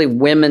 particularly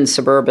women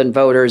suburban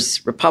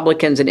voters,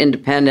 Republicans and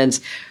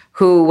independents,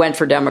 who went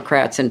for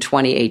Democrats in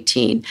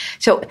 2018.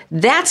 So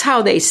that's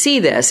how they see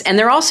this. And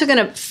they're also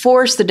going to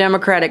force the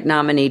Democratic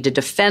nominee to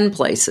defend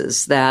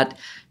places that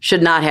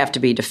should not have to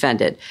be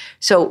defended.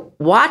 So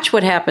watch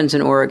what happens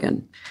in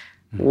Oregon.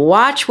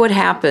 Watch what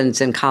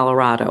happens in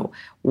Colorado.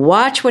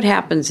 Watch what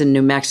happens in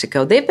New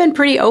Mexico. They've been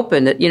pretty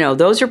open that,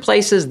 those are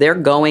places they're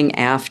going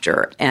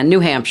after, and New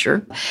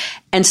Hampshire.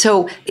 And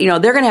so, they're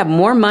going to have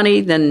more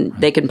money than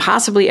they can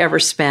possibly ever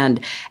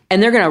spend.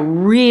 And they're going to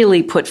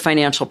really put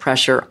financial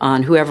pressure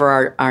on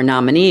whoever our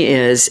nominee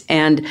is.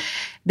 And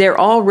they're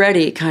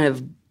already kind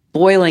of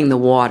boiling the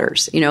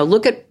waters.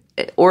 Look at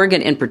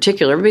Oregon in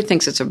particular. Everybody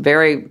thinks it's a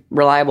very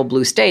reliable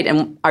blue state.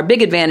 And our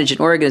big advantage in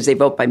Oregon is they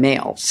vote by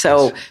mail.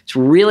 So it's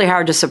really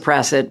hard to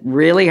suppress it,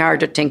 really hard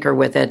to tinker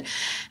with it.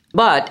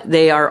 But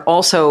they are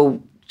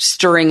also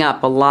stirring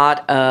up a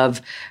lot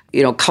of,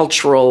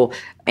 cultural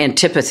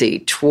antipathy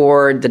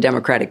toward the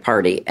Democratic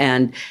Party.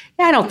 And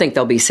I don't think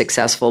they'll be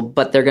successful,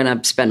 but they're going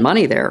to spend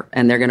money there,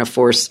 and they're going to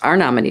force our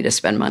nominee to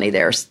spend money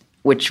there,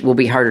 which will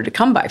be harder to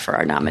come by for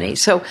our nominee.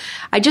 So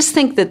I just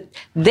think that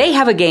they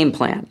have a game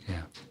plan.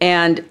 Yeah.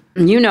 And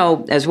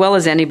as well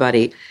as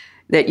anybody,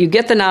 that you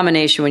get the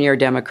nomination when you're a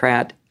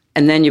Democrat,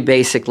 and then you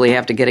basically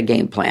have to get a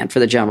game plan for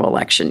the general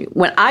election.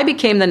 When I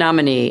became the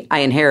nominee, I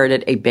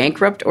inherited a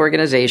bankrupt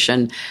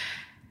organization,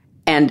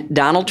 and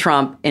Donald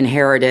Trump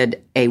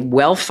inherited a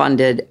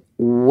well-funded,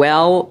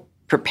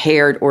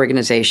 well-prepared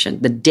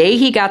organization. The day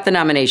he got the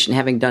nomination,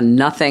 having done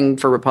nothing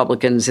for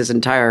Republicans his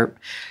entire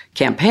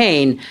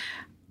campaign,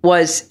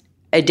 was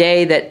a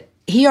day that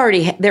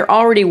there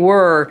already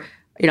were,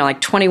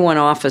 like 21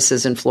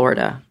 offices in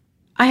Florida.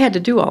 I had to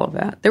do all of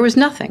that. There was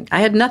nothing.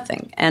 I had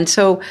nothing. And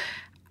so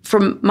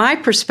from my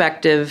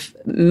perspective,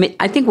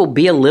 I think we'll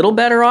be a little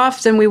better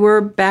off than we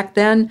were back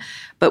then,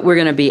 but we're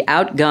going to be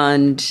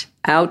outgunned,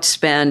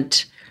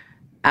 outspent,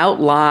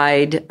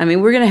 outlied.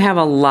 We're going to have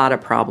a lot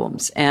of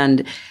problems.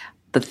 And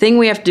the thing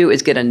we have to do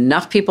is get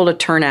enough people to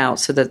turn out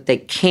so that they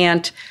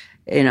can't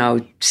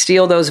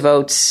steal those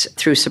votes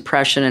through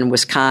suppression in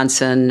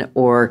Wisconsin,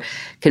 or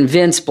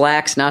convince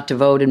blacks not to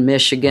vote in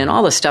Michigan,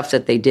 all the stuff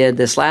that they did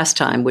this last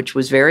time, which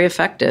was very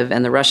effective,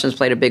 and the Russians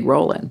played a big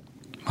role in.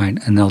 Right,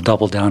 and they'll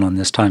double down on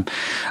this time.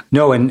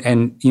 No,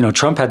 and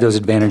Trump had those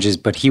advantages,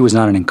 but he was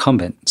not an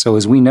incumbent. So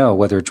as we know,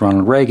 whether it's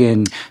Ronald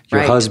Reagan,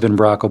 your husband,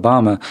 Barack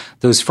Obama,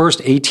 those first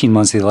 18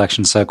 months of the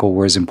election cycle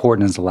were as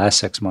important as the last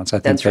 6 months. I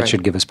think that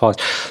should give us pause.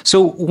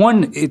 So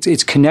one,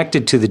 it's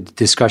connected to the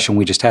discussion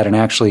we just had, and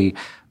actually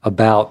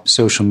about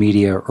social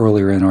media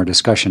earlier in our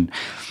discussion.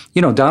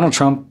 Donald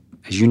Trump,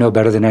 as you know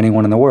better than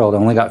anyone in the world,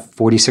 only got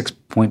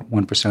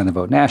 46.1% of the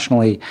vote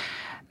nationally.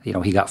 He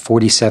got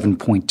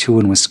 47.2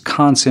 in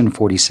Wisconsin,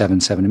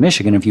 47.7 in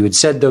Michigan. If you had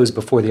said those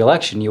before the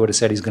election, you would have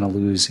said he's going to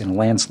lose in a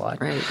landslide.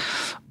 Right.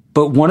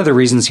 But one of the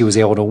reasons he was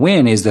able to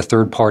win is the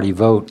third-party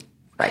vote.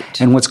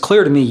 Right. And what's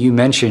clear to me, you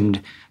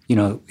mentioned,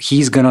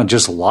 he's going to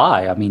just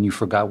lie. You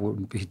forgot.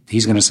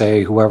 He's going to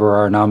say whoever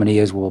our nominee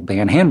is will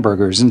ban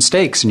hamburgers and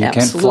steaks, and you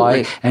can't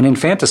fly, and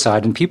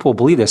infanticide, and people will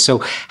believe this. So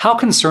how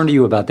concerned are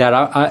you about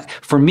that?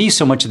 For me,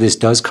 so much of this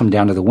does come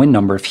down to the win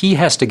number. If he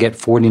has to get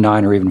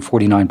 49 or even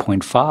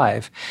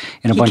 49.5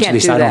 in a bunch of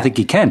these, I don't think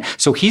he can.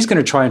 So he's going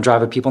to try and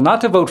drive at people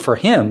not to vote for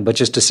him, but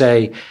just to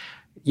say,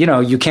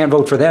 you can't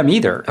vote for them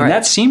either. And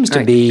that seems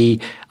to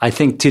be, I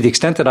think, to the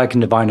extent that I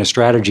can divine a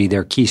strategy,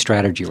 their key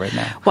strategy right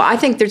now. Well, I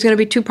think there's going to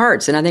be two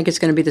parts, and I think it's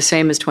going to be the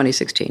same as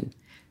 2016.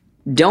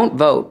 Don't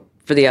vote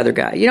for the other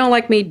guy. You don't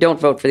like me? Don't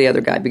vote for the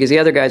other guy because the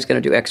other guy's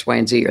going to do X, Y,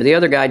 and Z, or the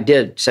other guy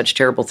did such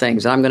terrible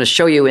things. And I'm going to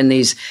show you in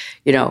these,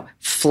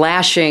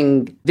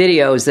 flashing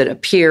videos that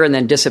appear and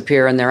then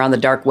disappear, and they're on the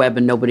dark web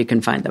and nobody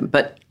can find them.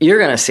 But you're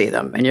going to see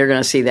them, and you're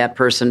going to see that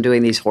person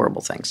doing these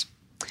horrible things.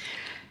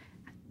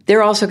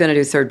 They're also going to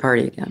do third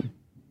party again.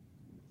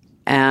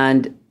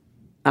 And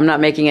I'm not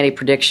making any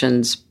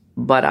predictions,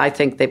 but I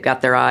think they've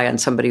got their eye on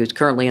somebody who's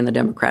currently in the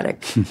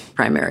Democratic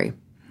primary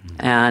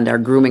and are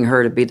grooming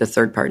her to be the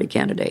third-party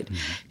candidate.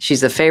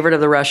 She's the favorite of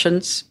the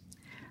Russians.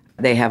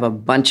 They have a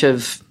bunch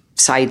of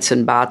sites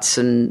and bots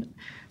and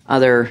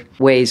other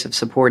ways of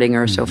supporting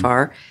her so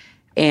far.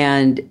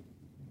 And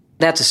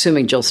that's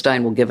assuming Jill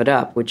Stein will give it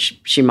up, which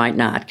she might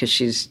not because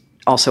she's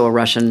also a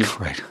Russian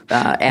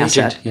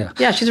asset. Agent,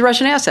 yeah, she's a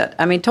Russian asset.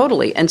 I mean,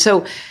 totally. And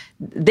so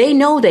they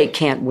know they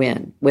can't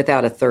win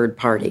without a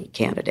third-party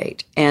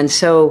candidate. And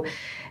so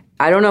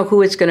I don't know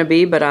who it's going to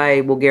be, but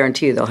I will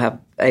guarantee you they'll have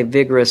a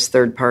vigorous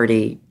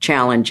third-party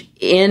challenge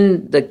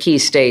in the key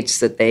states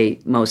that they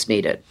most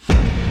need it.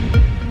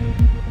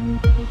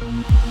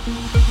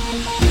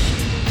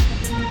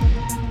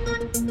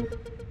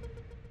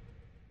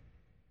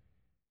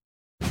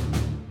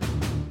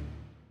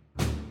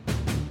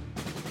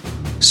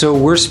 So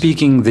we're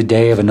speaking the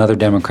day of another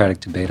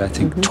Democratic debate. I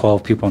think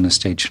 12 people on the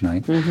stage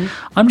tonight.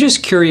 I'm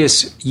just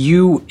curious,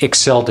 you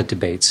excelled at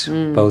debates,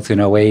 both in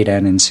 08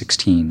 and in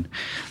 16.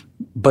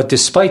 But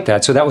despite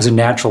that, so that was a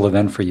natural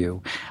event for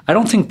you. I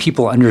don't think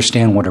people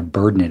understand what a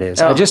burden it is.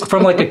 Just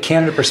from like a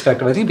candidate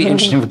perspective, I think it'd be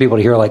interesting for people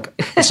to hear, like,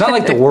 it's not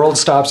like the world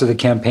stops or the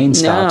campaign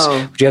stops.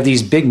 No. But you have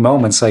these big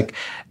moments, like,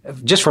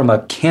 just from a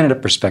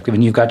candidate perspective,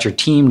 and you've got your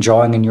team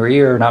jawing in your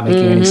ear, not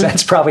making any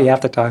sense probably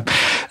half the time,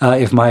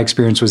 if my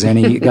experience was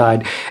any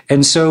guide.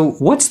 And so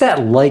what's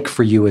that like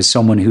for you as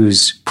someone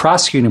who's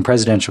prosecuting a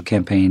presidential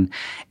campaign?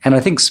 And I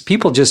think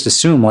people just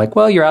assume, like,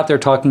 well, you're out there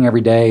talking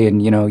every day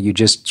and, you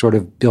just sort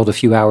of build a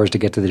few hours to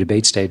get to the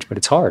debate stage, but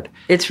it's hard.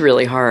 It's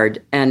really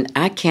hard. And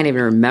I can't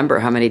even remember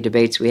how many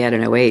debates we had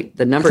in 08.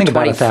 The number I think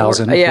 24. About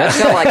 1,000. Yeah, it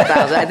felt like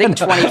 1,000. I think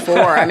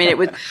 24. I mean, it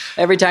was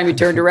every time you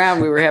turned around,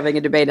 we were having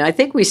a debate. And I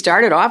think we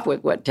started off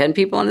with, 10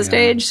 people on the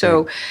stage?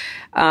 So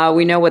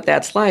we know what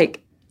that's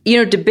like.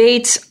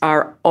 Debates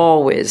are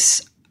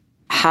always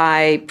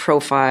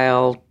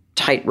high-profile,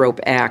 tightrope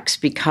acts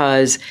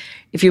because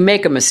if you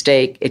make a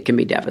mistake, it can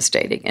be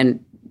devastating.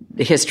 And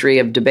the history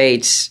of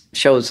debates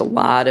shows a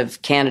lot of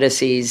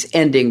candidacies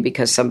ending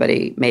because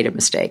somebody made a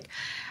mistake.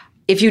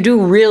 If you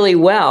do really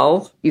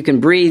well, you can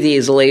breathe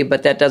easily,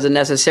 but that doesn't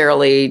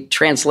necessarily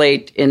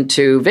translate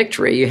into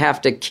victory. You have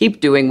to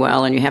keep doing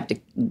well and you have to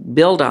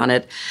build on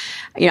it.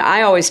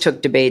 I always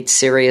took debates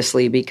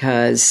seriously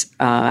because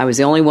I was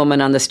the only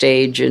woman on the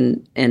stage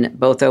in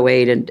both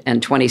 08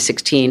 and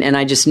 2016, and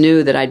I just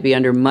knew that I'd be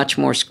under much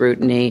more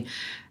scrutiny.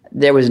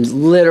 There was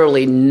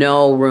literally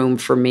no room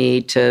for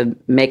me to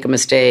make a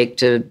mistake,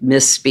 to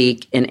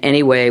misspeak in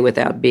any way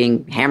without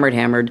being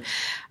hammered.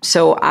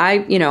 So I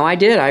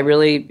did. I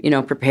really,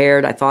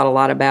 prepared. I thought a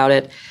lot about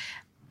it.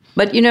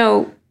 But,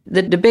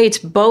 the debates,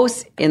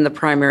 both in the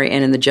primary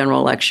and in the general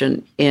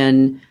election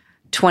in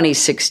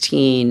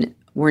 2016,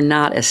 were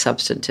not as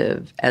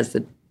substantive as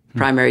the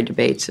primary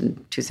debates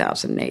in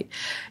 2008.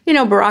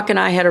 Barack and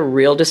I had a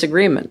real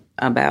disagreement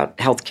about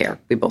health care.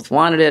 We both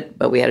wanted it,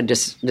 but we had a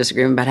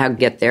disagreement about how to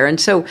get there. And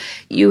so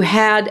you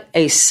had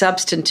a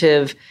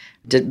substantive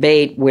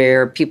debate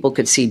where people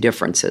could see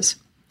differences.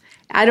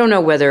 I don't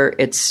know whether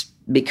it's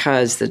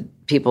because the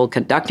people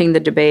conducting the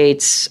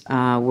debates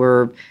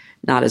were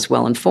not as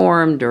well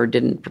informed or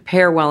didn't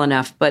prepare well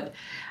enough, but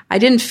I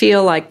didn't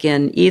feel like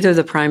in either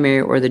the primary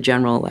or the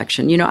general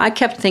election. I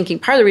kept thinking,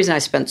 part of the reason I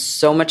spent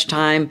so much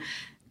time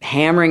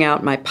hammering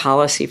out my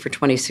policy for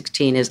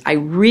 2016 is I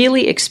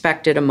really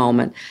expected a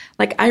moment.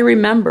 Like I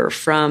remember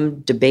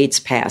from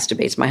past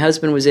debates, my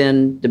husband was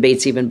in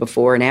debates even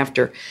before and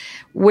after,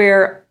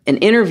 where an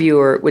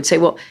interviewer would say,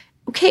 well,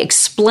 okay,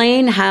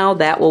 explain how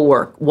that will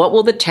work. What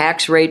will the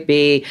tax rate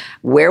be?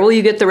 Where will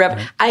you get the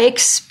revenue? I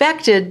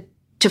expected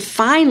to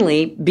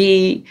finally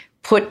be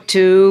put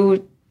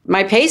to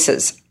my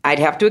paces. I'd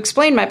have to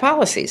explain my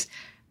policies.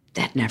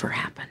 That never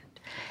happened.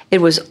 It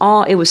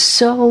was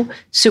so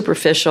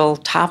superficial,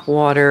 top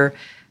water.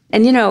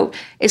 And,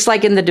 it's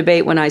like in the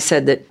debate when I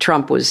said that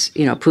Trump was,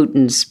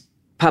 Putin's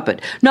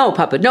puppet. No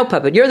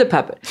puppet, you're the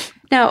puppet.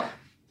 Now,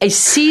 a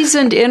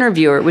seasoned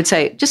interviewer would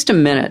say, just a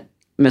minute,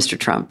 Mr.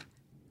 Trump.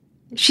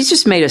 She's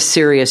just made a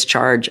serious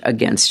charge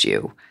against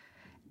you.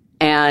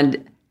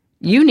 And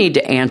you need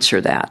to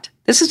answer that.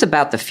 This is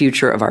about the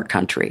future of our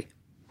country.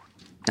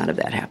 None of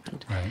that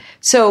happened. Right.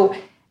 So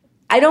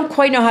I don't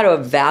quite know how to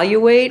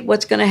evaluate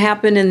what's going to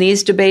happen in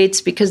these debates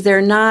because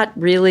they're not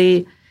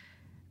really,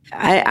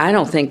 I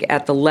don't think,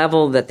 at the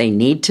level that they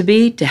need to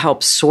be to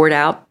help sort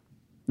out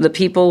the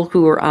people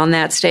who are on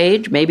that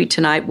stage. Maybe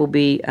tonight will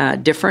be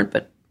different,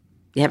 but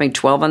having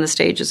 12 on the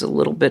stage is a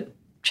little bit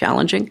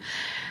challenging.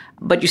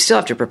 But you still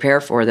have to prepare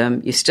for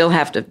them. You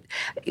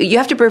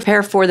have to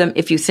prepare for them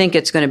if you think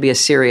it's going to be a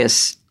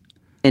serious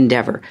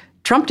endeavor.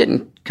 Trump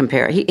didn't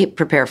he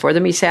prepare for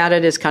them. He sat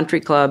at his country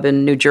club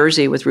in New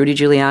Jersey with Rudy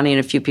Giuliani and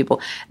a few people,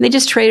 and they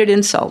just traded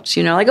insults,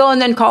 like, oh,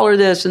 and then call her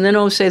this, and then,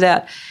 oh, say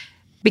that.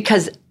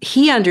 Because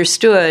he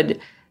understood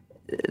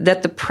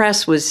that the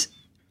press was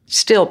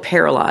still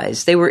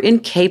paralyzed. They were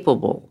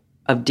incapable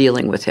of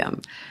dealing with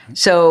him.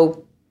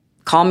 So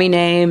call me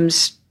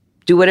names,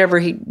 do whatever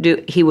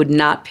he would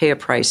not pay a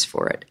price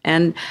for it.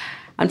 And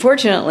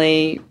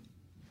unfortunately,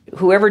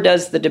 whoever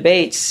does the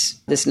debates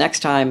this next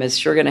time is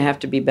sure going to have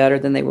to be better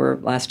than they were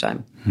last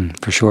time.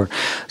 For sure.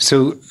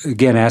 So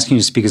again, asking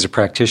you to speak as a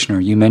practitioner,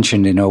 you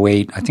mentioned in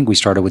 2008, I think we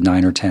started with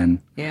 9 or 10.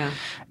 Yeah.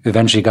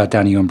 Eventually got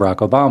down to you and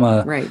Barack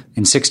Obama. Right.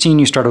 In 2016,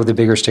 you started with a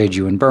bigger stage,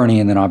 you and Bernie,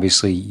 and then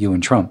obviously you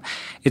and Trump.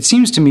 It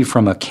seems to me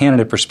from a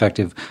candidate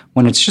perspective,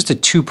 when it's just a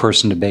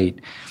two-person debate,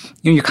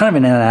 you're kind of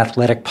in an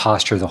athletic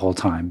posture the whole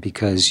time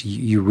because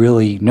you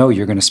really know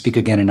you're going to speak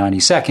again in 90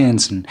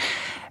 seconds. And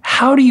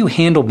how do you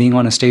handle being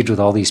on a stage with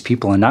all these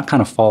people and not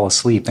kind of fall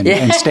asleep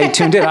and stay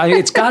tuned in?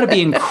 It's got to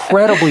be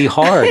incredibly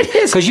hard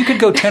because you could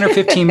go 10 or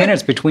 15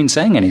 minutes between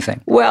saying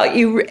anything. Well,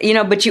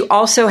 but you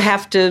also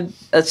have to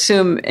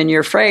assume in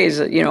your phrase,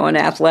 an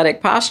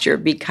athletic posture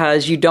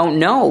because you don't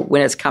know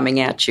when it's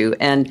coming at you.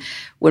 And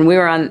when we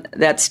were on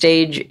that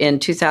stage in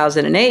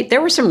 2008,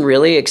 there were some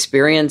really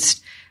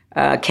experienced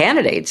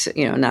candidates,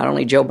 not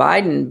only Joe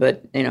Biden,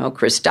 but,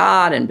 Chris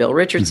Dodd and Bill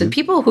Richardson,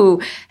 people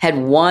who had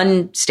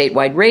won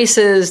statewide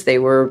races. They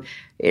were,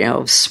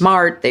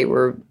 smart. They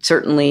were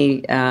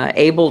certainly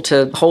able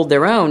to hold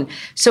their own.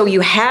 So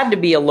you had to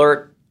be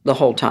alert the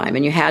whole time,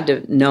 and you had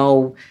to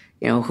know,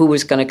 who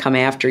was going to come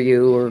after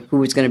you or who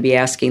was going to be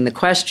asking the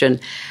question.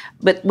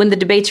 But when the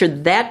debates are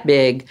that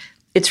big,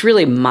 it's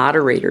really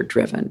moderator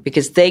driven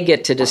because they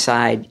get to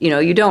decide,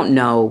 you don't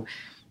know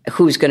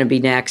who's going to be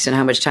next and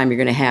how much time you're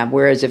going to have.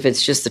 Whereas if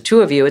it's just the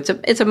two of you,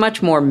 it's a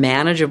much more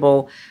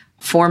manageable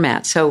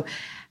format. So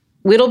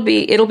it'll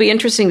be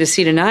interesting to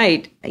see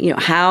tonight,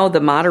 how the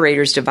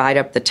moderators divide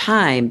up the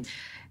time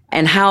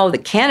and how the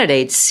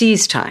candidates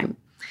seize time,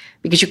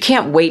 because you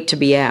can't wait to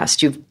be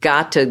asked. You've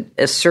got to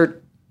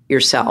assert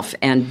yourself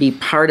and be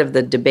part of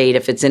the debate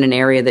if it's in an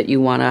area that you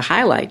want to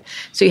highlight.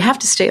 So you have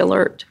to stay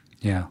alert.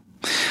 Yeah.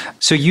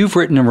 So you've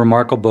written a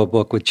remarkable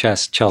book with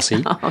Chelsea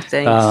about,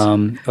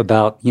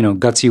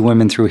 gutsy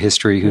women through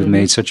history who've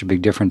made such a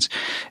big difference.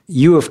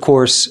 You, of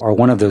course, are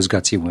one of those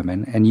gutsy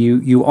women, and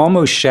you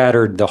almost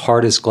shattered the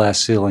hardest glass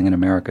ceiling in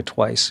America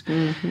twice.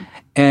 Mm-hmm.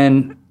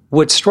 And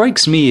what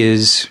strikes me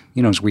is,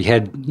 as we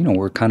head,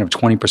 we're kind of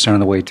 20% of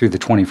the way through the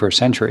 21st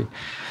century,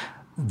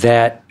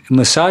 that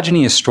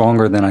misogyny is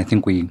stronger than I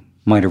think we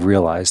might have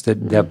realized,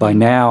 that by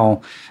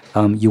now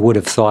you would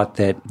have thought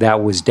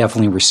that was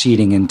definitely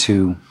receding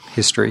into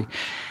history.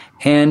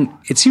 And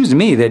it seems to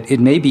me that it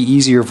may be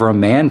easier for a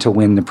man to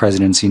win the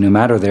presidency no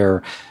matter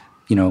their,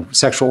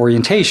 sexual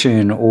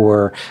orientation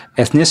or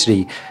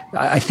ethnicity.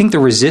 I think the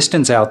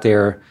resistance out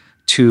there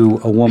to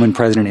a woman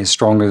president is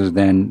stronger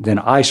than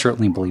I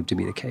certainly believe to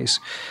be the case.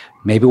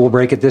 Maybe we'll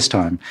break it this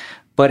time.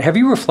 But have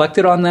you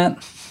reflected on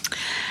that?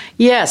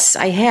 Yes,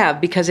 I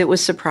have, because it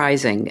was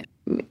surprising.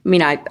 I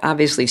mean, I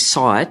obviously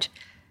saw it,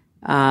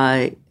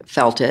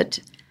 felt it,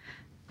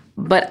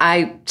 but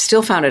I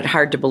still found it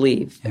hard to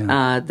believe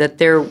that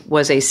there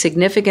was a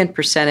significant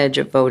percentage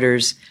of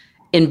voters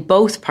in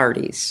both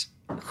parties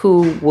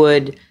who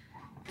would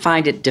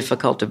find it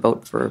difficult to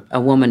vote for a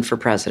woman for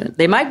president.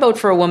 They might vote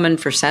for a woman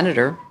for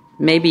senator,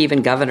 maybe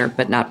even governor,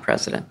 but not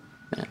president.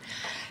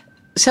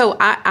 So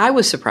I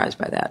was surprised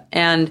by that.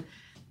 And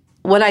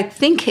what I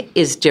think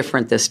is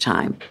different this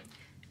time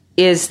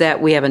is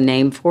that we have a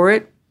name for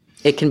it.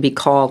 It can be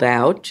called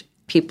out.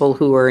 People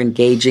who are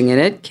engaging in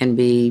it can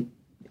be,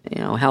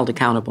 held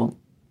accountable.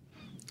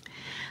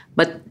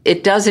 But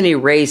it doesn't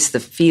erase the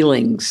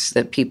feelings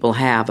that people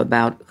have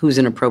about who's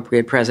an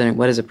appropriate president,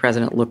 what does a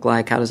president look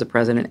like, how does a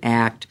president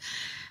act.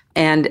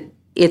 And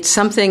it's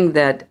something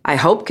that I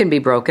hope can be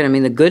broken. I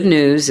mean, the good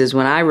news is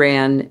when I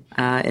ran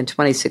in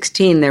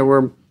 2016, there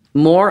were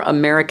more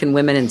American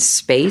women in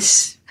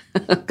space,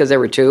 because there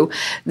were two,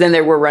 than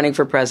there were running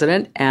for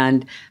president.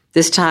 And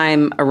this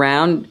time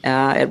around,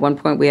 at one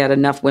point, we had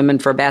enough women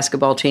for a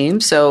basketball team.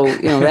 So,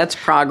 that's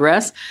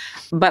progress.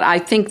 But I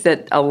think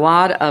that a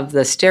lot of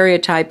the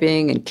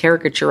stereotyping and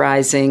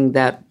caricaturizing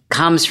that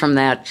comes from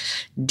that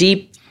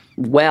deep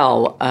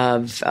well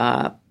of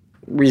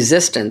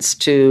resistance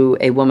to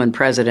a woman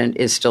president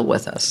is still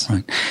with us.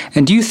 Right.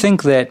 And do you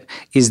think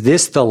is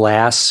this the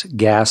last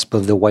gasp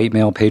of the white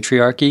male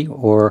patriarchy,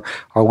 or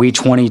are we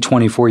 20,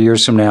 24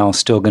 years from now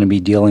still going to be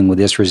dealing with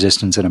this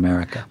resistance in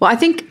America? Well, I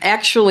think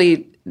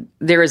actually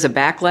there is a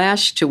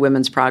backlash to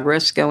women's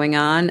progress going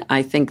on.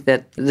 I think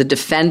that the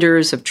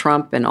defenders of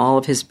Trump and all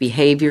of his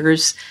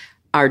behaviors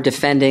are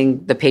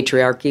defending the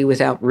patriarchy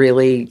without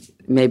really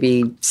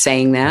maybe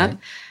saying that. Right.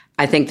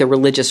 I think the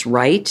religious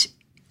right,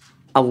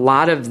 a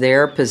lot of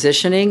their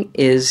positioning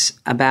is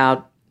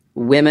about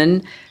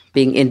women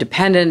being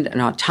independent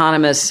and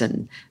autonomous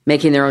and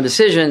making their own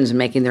decisions and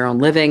making their own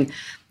living.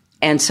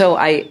 And so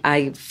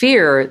I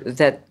fear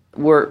that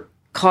we're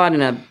caught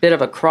in a bit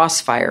of a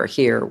crossfire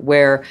here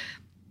where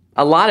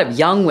a lot of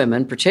young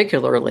women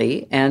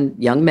particularly, and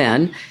young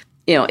men,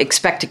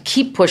 expect to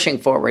keep pushing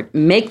forward,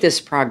 make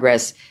this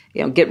progress,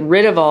 get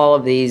rid of all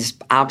of these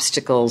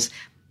obstacles.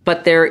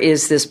 But there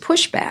is this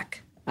pushback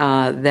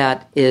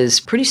that is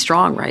pretty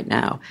strong right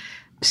now.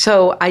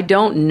 So I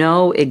don't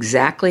know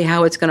exactly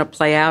how it's going to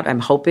play out. I'm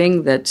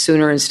hoping that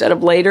sooner instead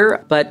of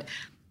later, but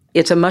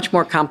it's a much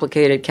more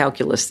complicated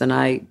calculus than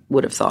I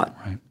would have thought.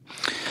 Right.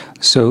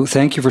 So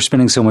thank you for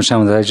spending so much time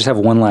with that. I just have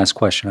one last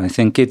question. I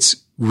think it's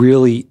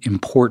really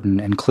important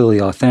and clearly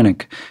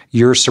authentic,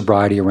 your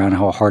sobriety around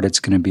how hard it's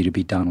going to be to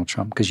beat Donald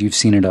Trump, because you've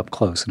seen it up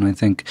close. And I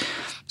think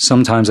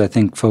sometimes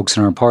folks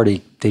in our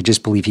party, they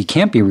just believe he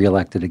can't be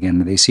reelected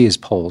again. They see his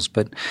polls,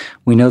 but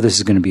we know this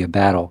is going to be a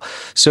battle.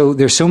 So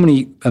there's so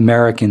many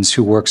Americans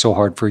who work so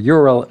hard for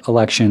your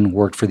election,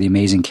 worked for the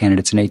amazing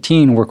candidates in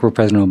 2018, worked for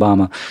President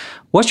Obama.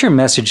 What's your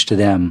message to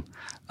them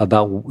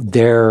about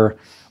their,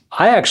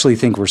 I actually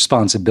think,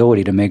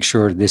 responsibility to make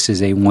sure this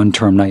is a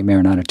one-term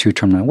nightmare, not a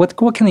two-term nightmare?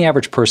 What can the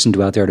average person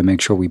do out there to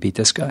make sure we beat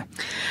this guy?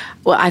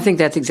 Well, I think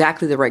that's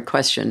exactly the right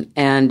question.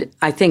 And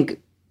I think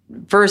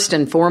first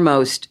and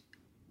foremost,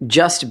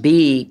 just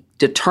be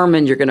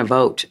determined you're going to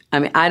vote. I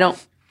mean, I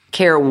don't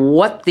care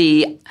what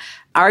the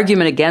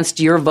argument against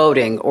your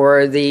voting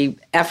or the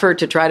effort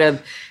to try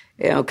to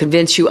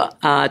convince you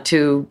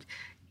to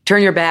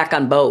turn your back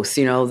on both,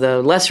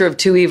 the lesser of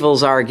two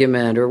evils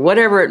argument or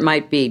whatever it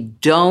might be.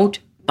 Don't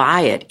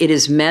buy it. It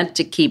is meant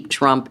to keep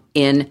Trump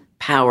in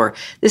power.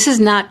 This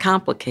is not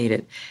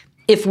complicated.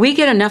 If we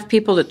get enough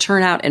people to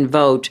turn out and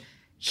vote,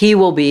 he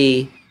will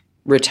be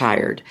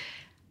retired.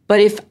 But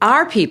if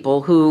our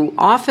people, who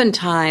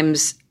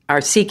oftentimes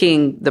are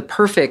seeking the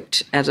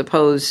perfect as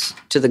opposed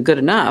to the good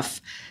enough,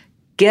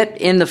 get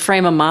in the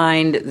frame of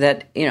mind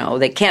that,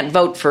 they can't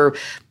vote for,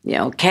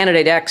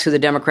 candidate X who the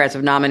Democrats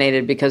have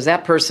nominated because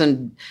that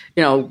person,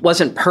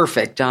 wasn't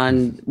perfect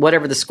on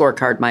whatever the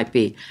scorecard might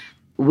be,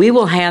 we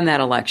will hand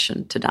that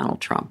election to Donald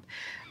Trump.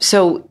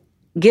 So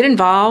get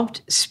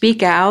involved,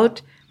 speak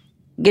out,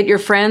 get your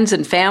friends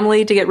and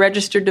family to get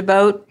registered to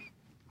vote.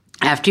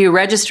 After you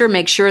register,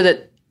 make sure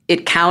that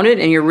it counted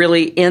and you're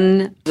really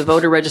in the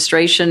voter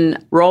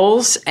registration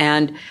rolls,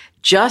 and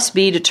just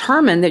be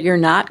determined that you're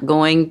not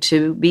going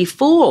to be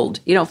fooled.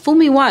 Fool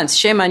me once,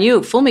 shame on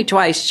you. Fool me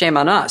twice, shame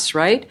on us,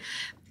 right?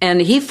 And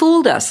he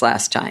fooled us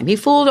last time. He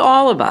fooled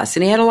all of us,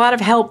 and he had a lot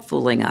of help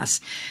fooling us.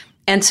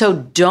 And so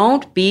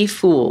don't be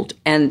fooled.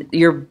 And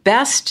your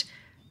best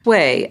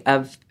way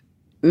of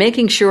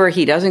making sure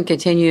he doesn't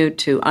continue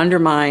to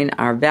undermine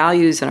our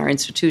values and our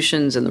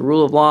institutions and the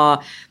rule of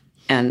law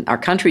and our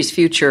country's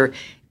future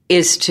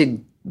is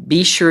to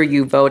be sure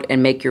you vote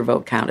and make your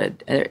vote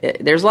counted.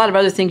 There's a lot of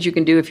other things you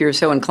can do if you're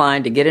so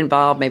inclined to get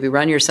involved, maybe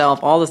run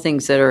yourself, all the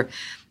things that are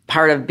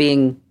part of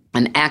being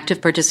an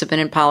active participant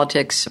in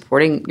politics,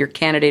 supporting your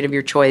candidate of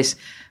your choice.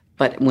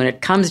 But when it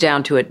comes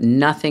down to it,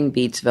 nothing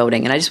beats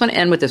voting. And I just want to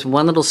end with this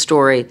one little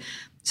story.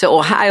 So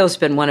Ohio's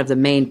been one of the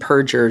main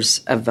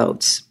purgers of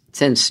votes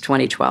since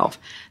 2012.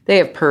 They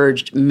have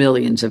purged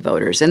millions of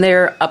voters, and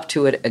they're up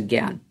to it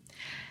again.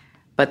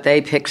 But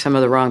they picked some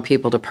of the wrong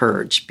people to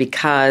purge,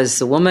 because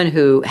the woman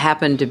who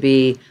happened to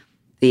be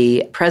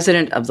the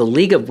president of the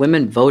League of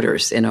Women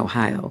Voters in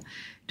Ohio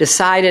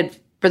decided,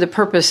 for the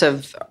purpose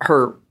of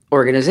her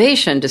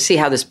organization, to see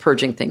how this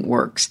purging thing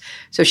works.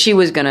 So she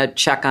was going to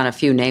check on a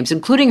few names,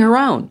 including her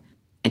own.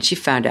 And she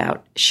found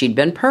out she'd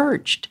been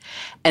purged.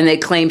 And they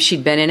claimed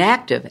she'd been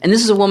inactive. And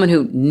this is a woman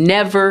who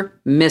never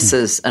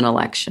misses an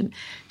election.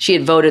 She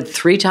had voted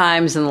 3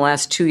 times in the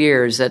last 2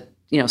 years at,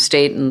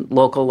 state and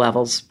local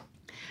levels.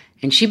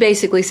 And she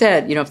basically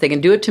said, if they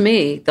can do it to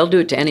me, they'll do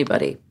it to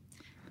anybody.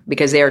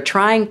 Because they are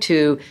trying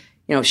to,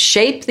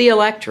 shape the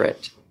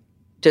electorate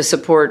to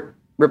support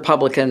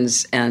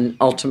Republicans and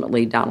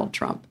ultimately Donald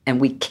Trump.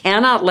 And we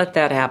cannot let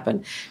that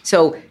happen.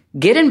 So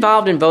get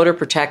involved in voter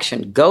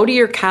protection. Go to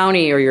your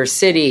county or your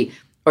city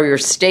or your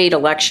state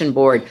election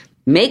board.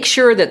 Make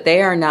sure that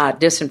they are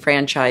not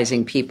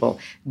disenfranchising people.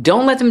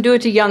 Don't let them do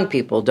it to young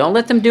people. Don't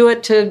let them do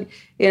it to,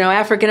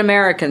 African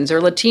Americans or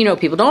Latino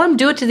people. Don't let them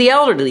do it to the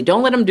elderly.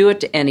 Don't let them do it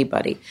to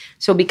anybody.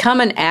 So become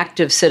an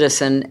active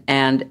citizen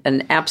and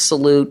an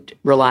absolute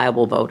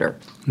reliable voter.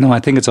 No, I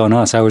think it's on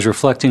us. I was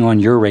reflecting on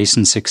your race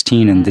in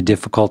 2016 and the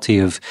difficulty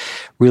of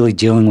really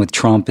dealing with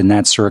Trump and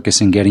that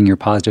circus and getting your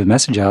positive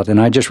message out. And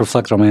I just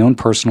reflected on my own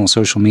personal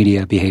social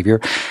media behavior.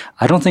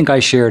 I don't think I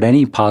shared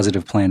any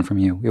positive plan from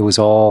you. It was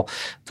all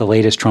the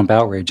latest Trump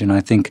outrage. And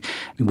I think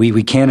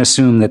we can't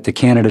assume that the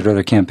candidate or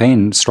their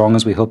campaign, strong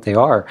as we hope they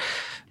are,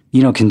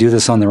 can do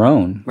this on their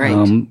own. Right.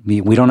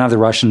 We don't have the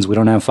Russians, we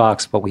don't have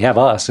Fox, but we have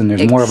us, and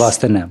there's more of us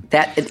than them.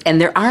 And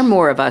there are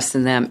more of us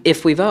than them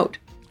if we vote.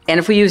 And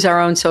if we use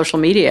our own social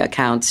media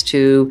accounts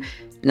to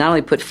not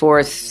only put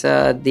forth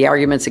the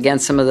arguments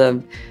against some of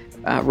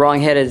the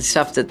wrong-headed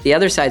stuff that the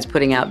other side's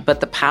putting out,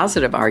 but the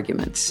positive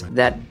arguments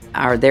that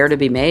are there to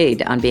be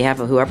made on behalf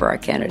of whoever our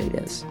candidate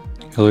is.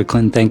 Hillary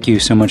Clinton, thank you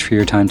so much for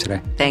your time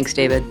today. Thanks,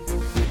 David.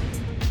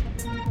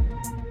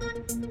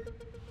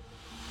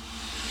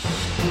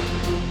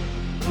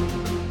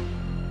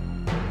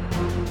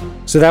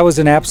 So that was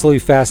an absolutely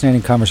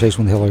fascinating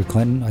conversation with Hillary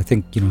Clinton. I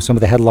think, some of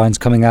the headlines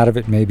coming out of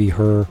it may be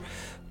her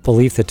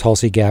belief that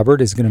Tulsi Gabbard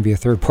is going to be a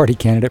third-party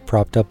candidate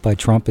propped up by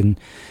Trump and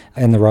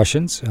the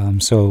Russians.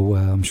 So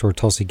I'm sure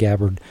Tulsi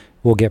Gabbard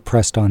will get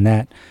pressed on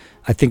that.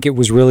 I think it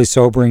was really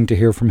sobering to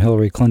hear from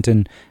Hillary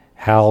Clinton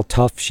how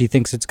tough she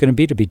thinks it's going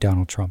to beat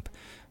Donald Trump.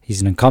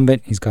 He's an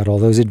incumbent. He's got all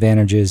those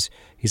advantages.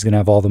 He's going to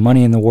have all the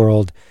money in the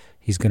world.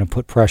 He's going to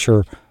put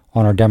pressure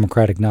on our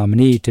Democratic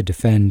nominee to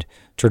defend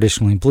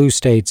traditionally blue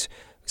states.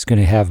 He's going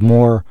to have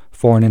more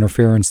foreign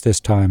interference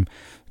this time.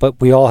 But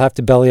we all have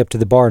to belly up to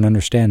the bar and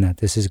understand that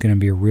this is going to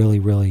be a really,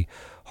 really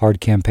hard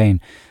campaign.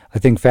 I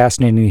think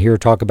fascinating to hear her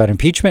talk about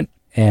impeachment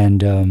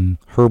and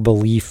her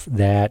belief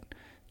that,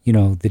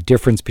 the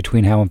difference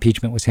between how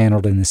impeachment was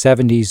handled in the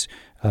 70s,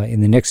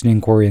 in the Nixon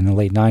inquiry in the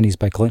late 90s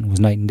by Clinton was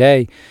night and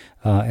day,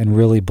 and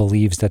really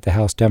believes that the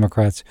House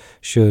Democrats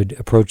should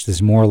approach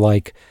this more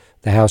like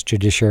the House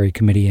Judiciary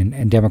Committee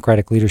and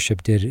Democratic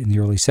leadership did in the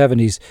early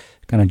 70s,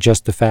 kind of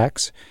just the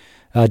facts.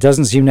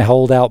 Doesn't seem to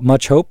hold out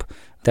much hope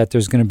that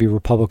there's going to be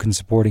Republicans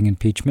supporting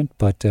impeachment,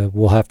 but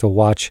we'll have to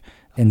watch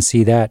and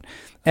see that.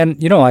 And,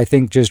 I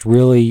think just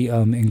really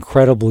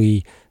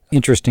incredibly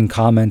interesting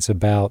comments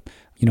about,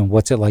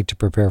 what's it like to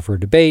prepare for a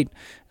debate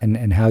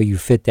and how you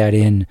fit that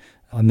in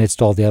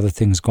amidst all the other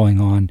things going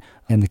on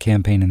in the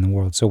campaign in the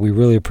world. So we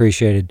really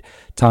appreciated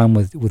time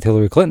with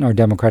Hillary Clinton, our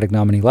Democratic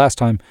nominee last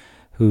time,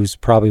 who's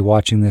probably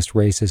watching this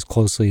race as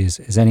closely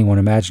as anyone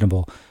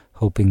imaginable,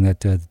 hoping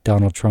that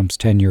Donald Trump's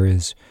tenure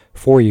is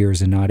 4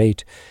 years and not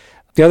 8.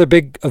 The other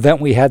big event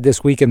we had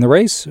this week in the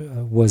race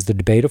was the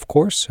debate, of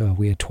course.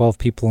 We had 12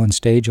 people on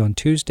stage on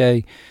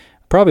Tuesday,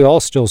 probably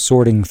all still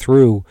sorting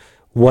through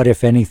what,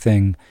 if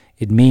anything,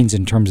 it means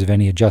in terms of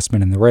any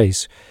adjustment in the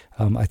race.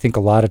 I think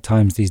a lot of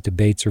times these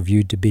debates are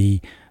viewed to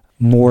be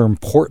more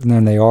important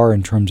than they are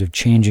in terms of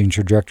changing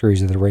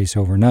trajectories of the race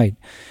overnight.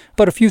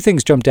 But a few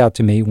things jumped out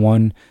to me.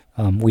 One,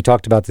 we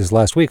talked about this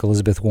last week.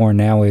 Elizabeth Warren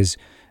now is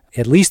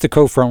at least the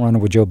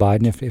co-frontrunner with Joe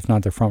Biden, if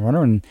not the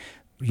frontrunner, and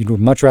you'd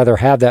much rather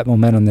have that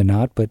momentum than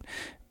not,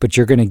 but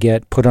you're going to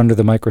get put under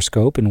the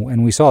microscope,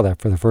 and we saw that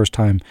for the first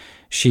time.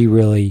 She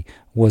really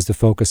was the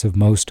focus of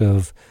most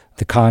of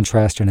the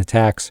contrast and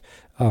attacks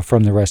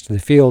from the rest of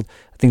the field.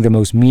 I think the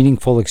most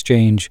meaningful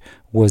exchange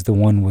was the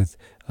one with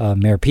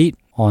Mayor Pete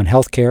on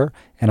healthcare,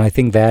 and I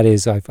think that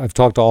is, I've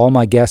talked to all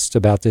my guests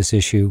about this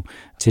issue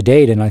to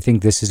date, and I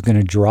think this is going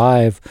to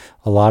drive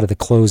a lot of the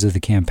close of the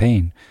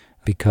campaign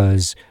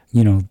because,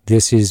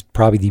 this is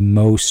probably the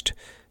most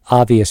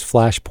obvious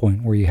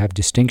flashpoint where you have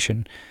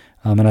distinction.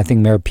 And I think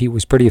Mayor Pete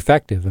was pretty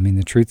effective. I mean,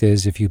 the truth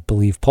is, if you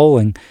believe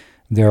polling,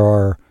 there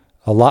are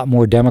a lot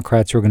more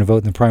Democrats who are going to vote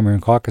in the primary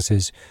and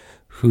caucuses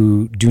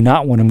who do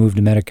not want to move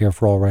to Medicare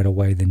for all right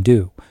away than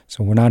do.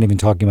 So we're not even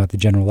talking about the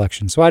general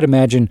election. So I'd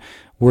imagine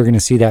we're going to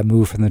see that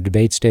move from the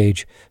debate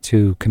stage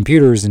to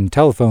computers and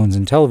telephones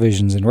and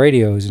televisions and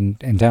radios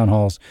and town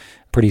halls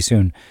pretty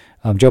soon.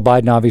 Joe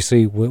Biden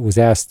obviously was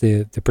asked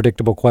the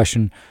predictable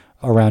question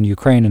around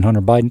Ukraine, and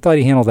Hunter Biden thought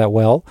he handled that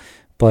well,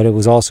 but it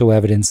was also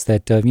evidence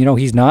that,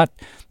 he's not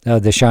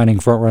the shining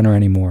front runner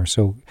anymore.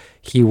 So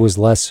he was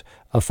less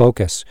a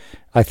focus.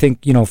 I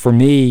think, for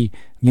me,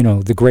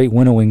 the great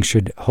winnowing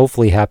should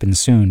hopefully happen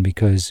soon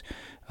because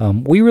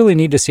we really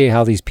need to see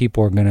how these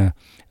people are going to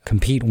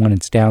compete when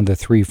it's down to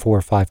 3, 4,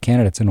 5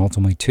 candidates and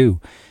ultimately 2,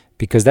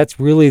 because that's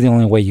really the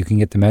only way you can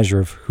get the measure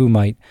of who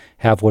might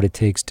have what it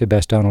takes to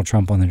best Donald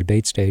Trump on the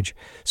debate stage.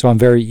 So I'm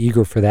very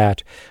eager for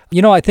that.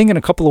 I think in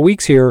a couple of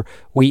weeks here,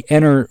 we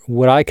enter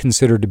what I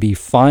consider to be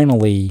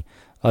finally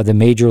the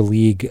major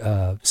league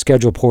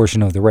schedule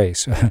portion of the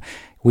race.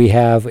 We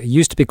have, it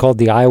used to be called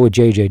the Iowa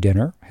JJ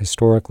Dinner,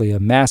 historically a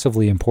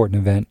massively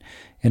important event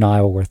in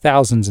Iowa where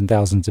thousands and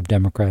thousands of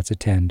Democrats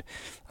attend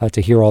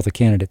to hear all the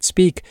candidates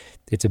speak.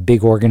 It's a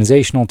big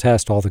organizational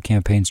test. All the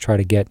campaigns try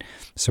to get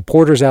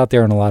supporters out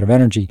there and a lot of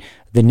energy.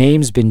 The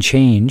name's been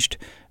changed.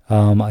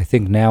 I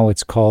think now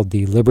it's called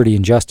the Liberty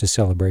and Justice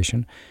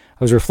Celebration.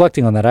 I was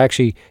reflecting on that.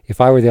 Actually,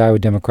 if I were the Iowa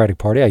Democratic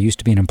Party, I used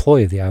to be an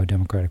employee of the Iowa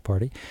Democratic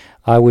Party,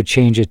 I would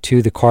change it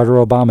to the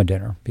Carter-Obama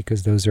Dinner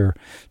because those are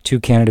two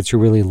candidates who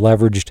really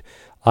leveraged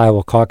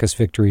Iowa caucus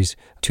victories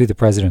to the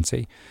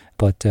presidency.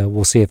 But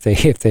we'll see if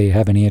they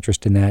have any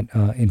interest in that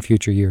in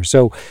future years.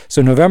 So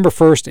November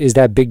 1st is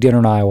that big dinner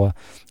in Iowa.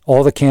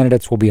 All the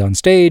candidates will be on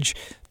stage.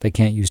 They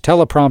can't use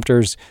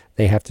teleprompters.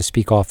 They have to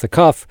speak off the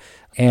cuff.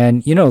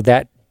 And,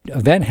 that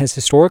event has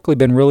historically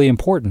been really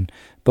important,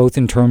 both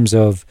in terms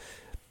of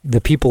the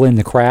people in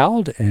the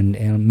crowd,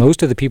 and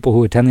most of the people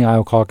who attend the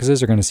Iowa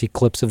caucuses are going to see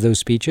clips of those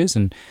speeches.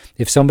 And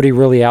if somebody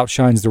really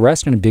outshines the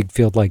rest in a big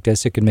field like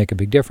this, it can make a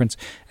big difference.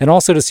 And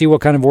also to see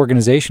what kind of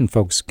organization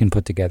folks can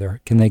put together.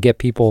 Can they get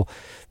people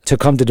to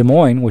come to Des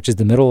Moines, which is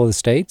the middle of the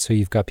state? So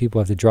you've got people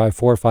who have to drive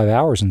 4 or 5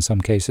 hours in some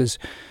cases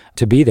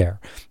to be there.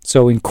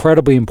 So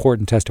incredibly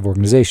important test of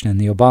organization. In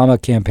the Obama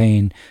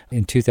campaign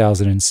in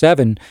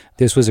 2007,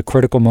 this was a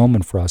critical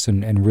moment for us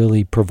and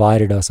really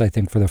provided us, I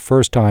think, for the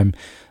first time,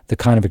 the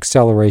kind of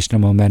acceleration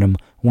of momentum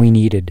we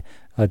needed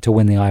to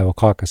win the Iowa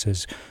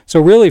caucuses. So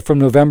really from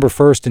November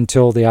 1st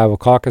until the Iowa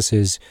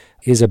caucuses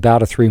is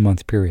about a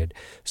 3-month period.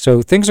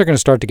 So things are going to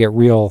start to get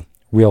real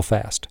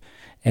fast.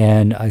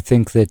 And I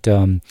think that,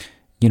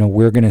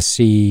 we're going to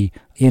see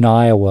in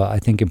Iowa, I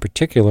think in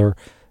particular,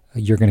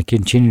 you're going to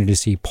continue to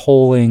see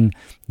polling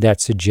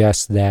that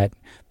suggests that,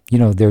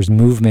 there's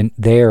movement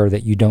there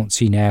that you don't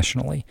see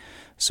nationally.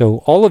 So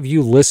all of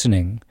you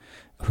listening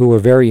who are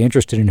very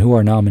interested in who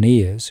our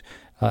nominee is,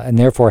 and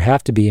therefore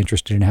have to be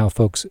interested in how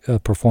folks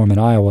perform in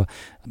Iowa,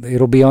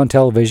 it'll be on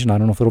television. I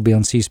don't know if it'll be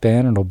on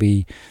C-SPAN, or it'll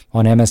be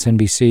on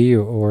MSNBC,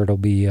 or it'll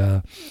be,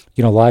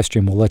 live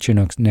stream. We'll let you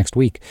know next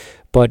week.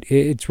 But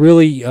it's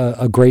really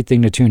a great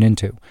thing to tune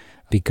into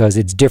because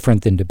it's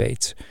different than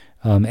debates.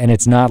 And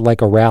it's not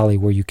like a rally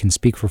where you can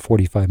speak for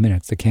 45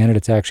 minutes. The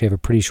candidates actually have a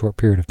pretty short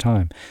period of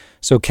time.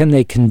 So can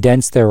they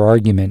condense their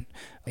argument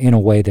in a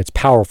way that's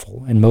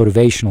powerful and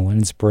motivational and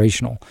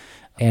inspirational?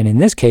 And in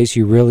this case,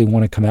 you really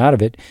want to come out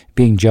of it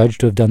being judged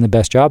to have done the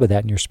best job of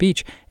that in your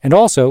speech, and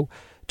also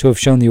to have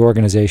shown the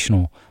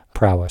organizational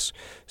prowess.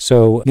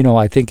 So,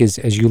 I think as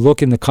you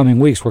look in the coming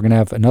weeks, we're going to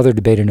have another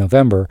debate in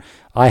November.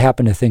 I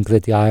happen to think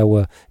that the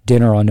Iowa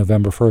dinner on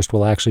November 1st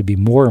will actually be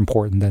more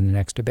important than the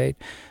next debate.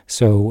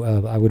 So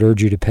I would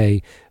urge you to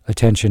pay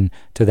attention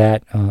to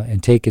that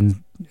and take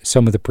in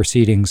some of the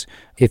proceedings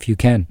if you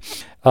can.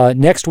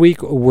 Next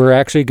week, we're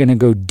actually going to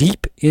go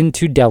deep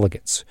into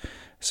delegates.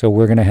 So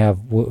we're going to have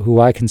who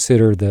I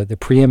consider the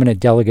preeminent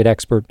delegate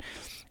expert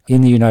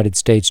in the United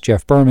States,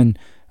 Jeff Berman,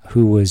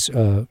 who was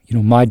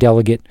my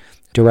delegate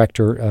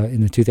director in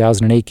the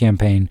 2008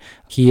 campaign.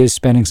 He is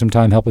spending some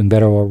time helping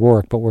Beto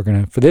O'Rourke, but we're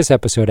going to, for this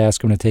episode,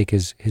 ask him to take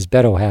his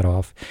Beto hat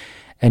off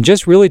and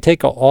just really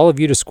take all of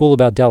you to school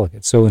about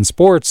delegates. So in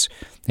sports,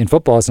 in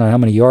football, it's not how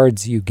many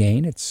yards you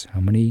gain, it's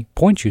how many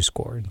points you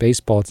score. In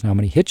baseball, it's not how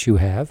many hits you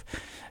have,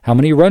 how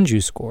many runs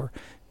you score.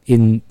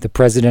 In the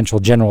presidential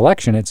general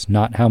election, it's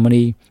not how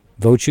many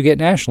votes you get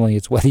nationally,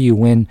 it's whether you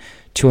win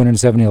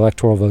 270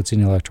 electoral votes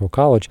in the Electoral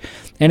College.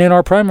 And in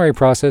our primary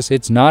process,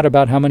 it's not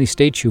about how many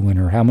states you win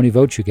or how many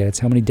votes you get, it's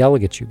how many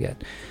delegates you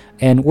get.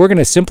 And we're going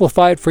to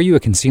simplify it for you.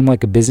 It can seem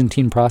like a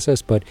Byzantine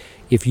process, but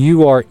if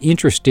you are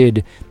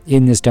interested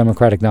in this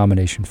Democratic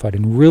nomination fight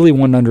and really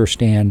want to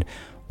understand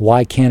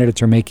why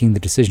candidates are making the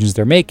decisions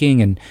they're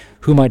making and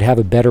who might have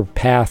a better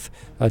path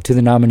to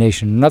the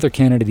nomination than another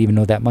candidate, even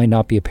though that might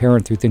not be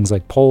apparent through things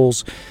like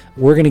polls,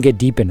 we're going to get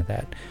deep into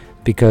that.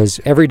 Because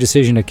every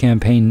decision a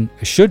campaign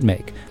should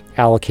make,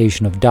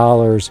 allocation of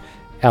dollars,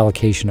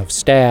 allocation of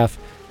staff,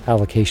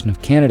 allocation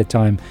of candidate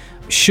time,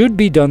 should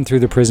be done through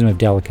the prism of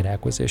delegate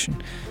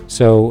acquisition.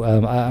 So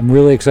I'm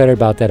really excited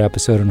about that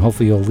episode, and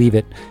hopefully you'll leave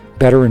it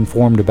better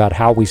informed about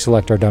how we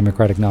select our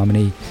Democratic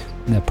nominee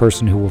and the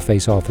person who will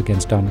face off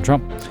against Donald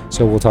Trump.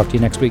 So we'll talk to you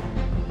next week.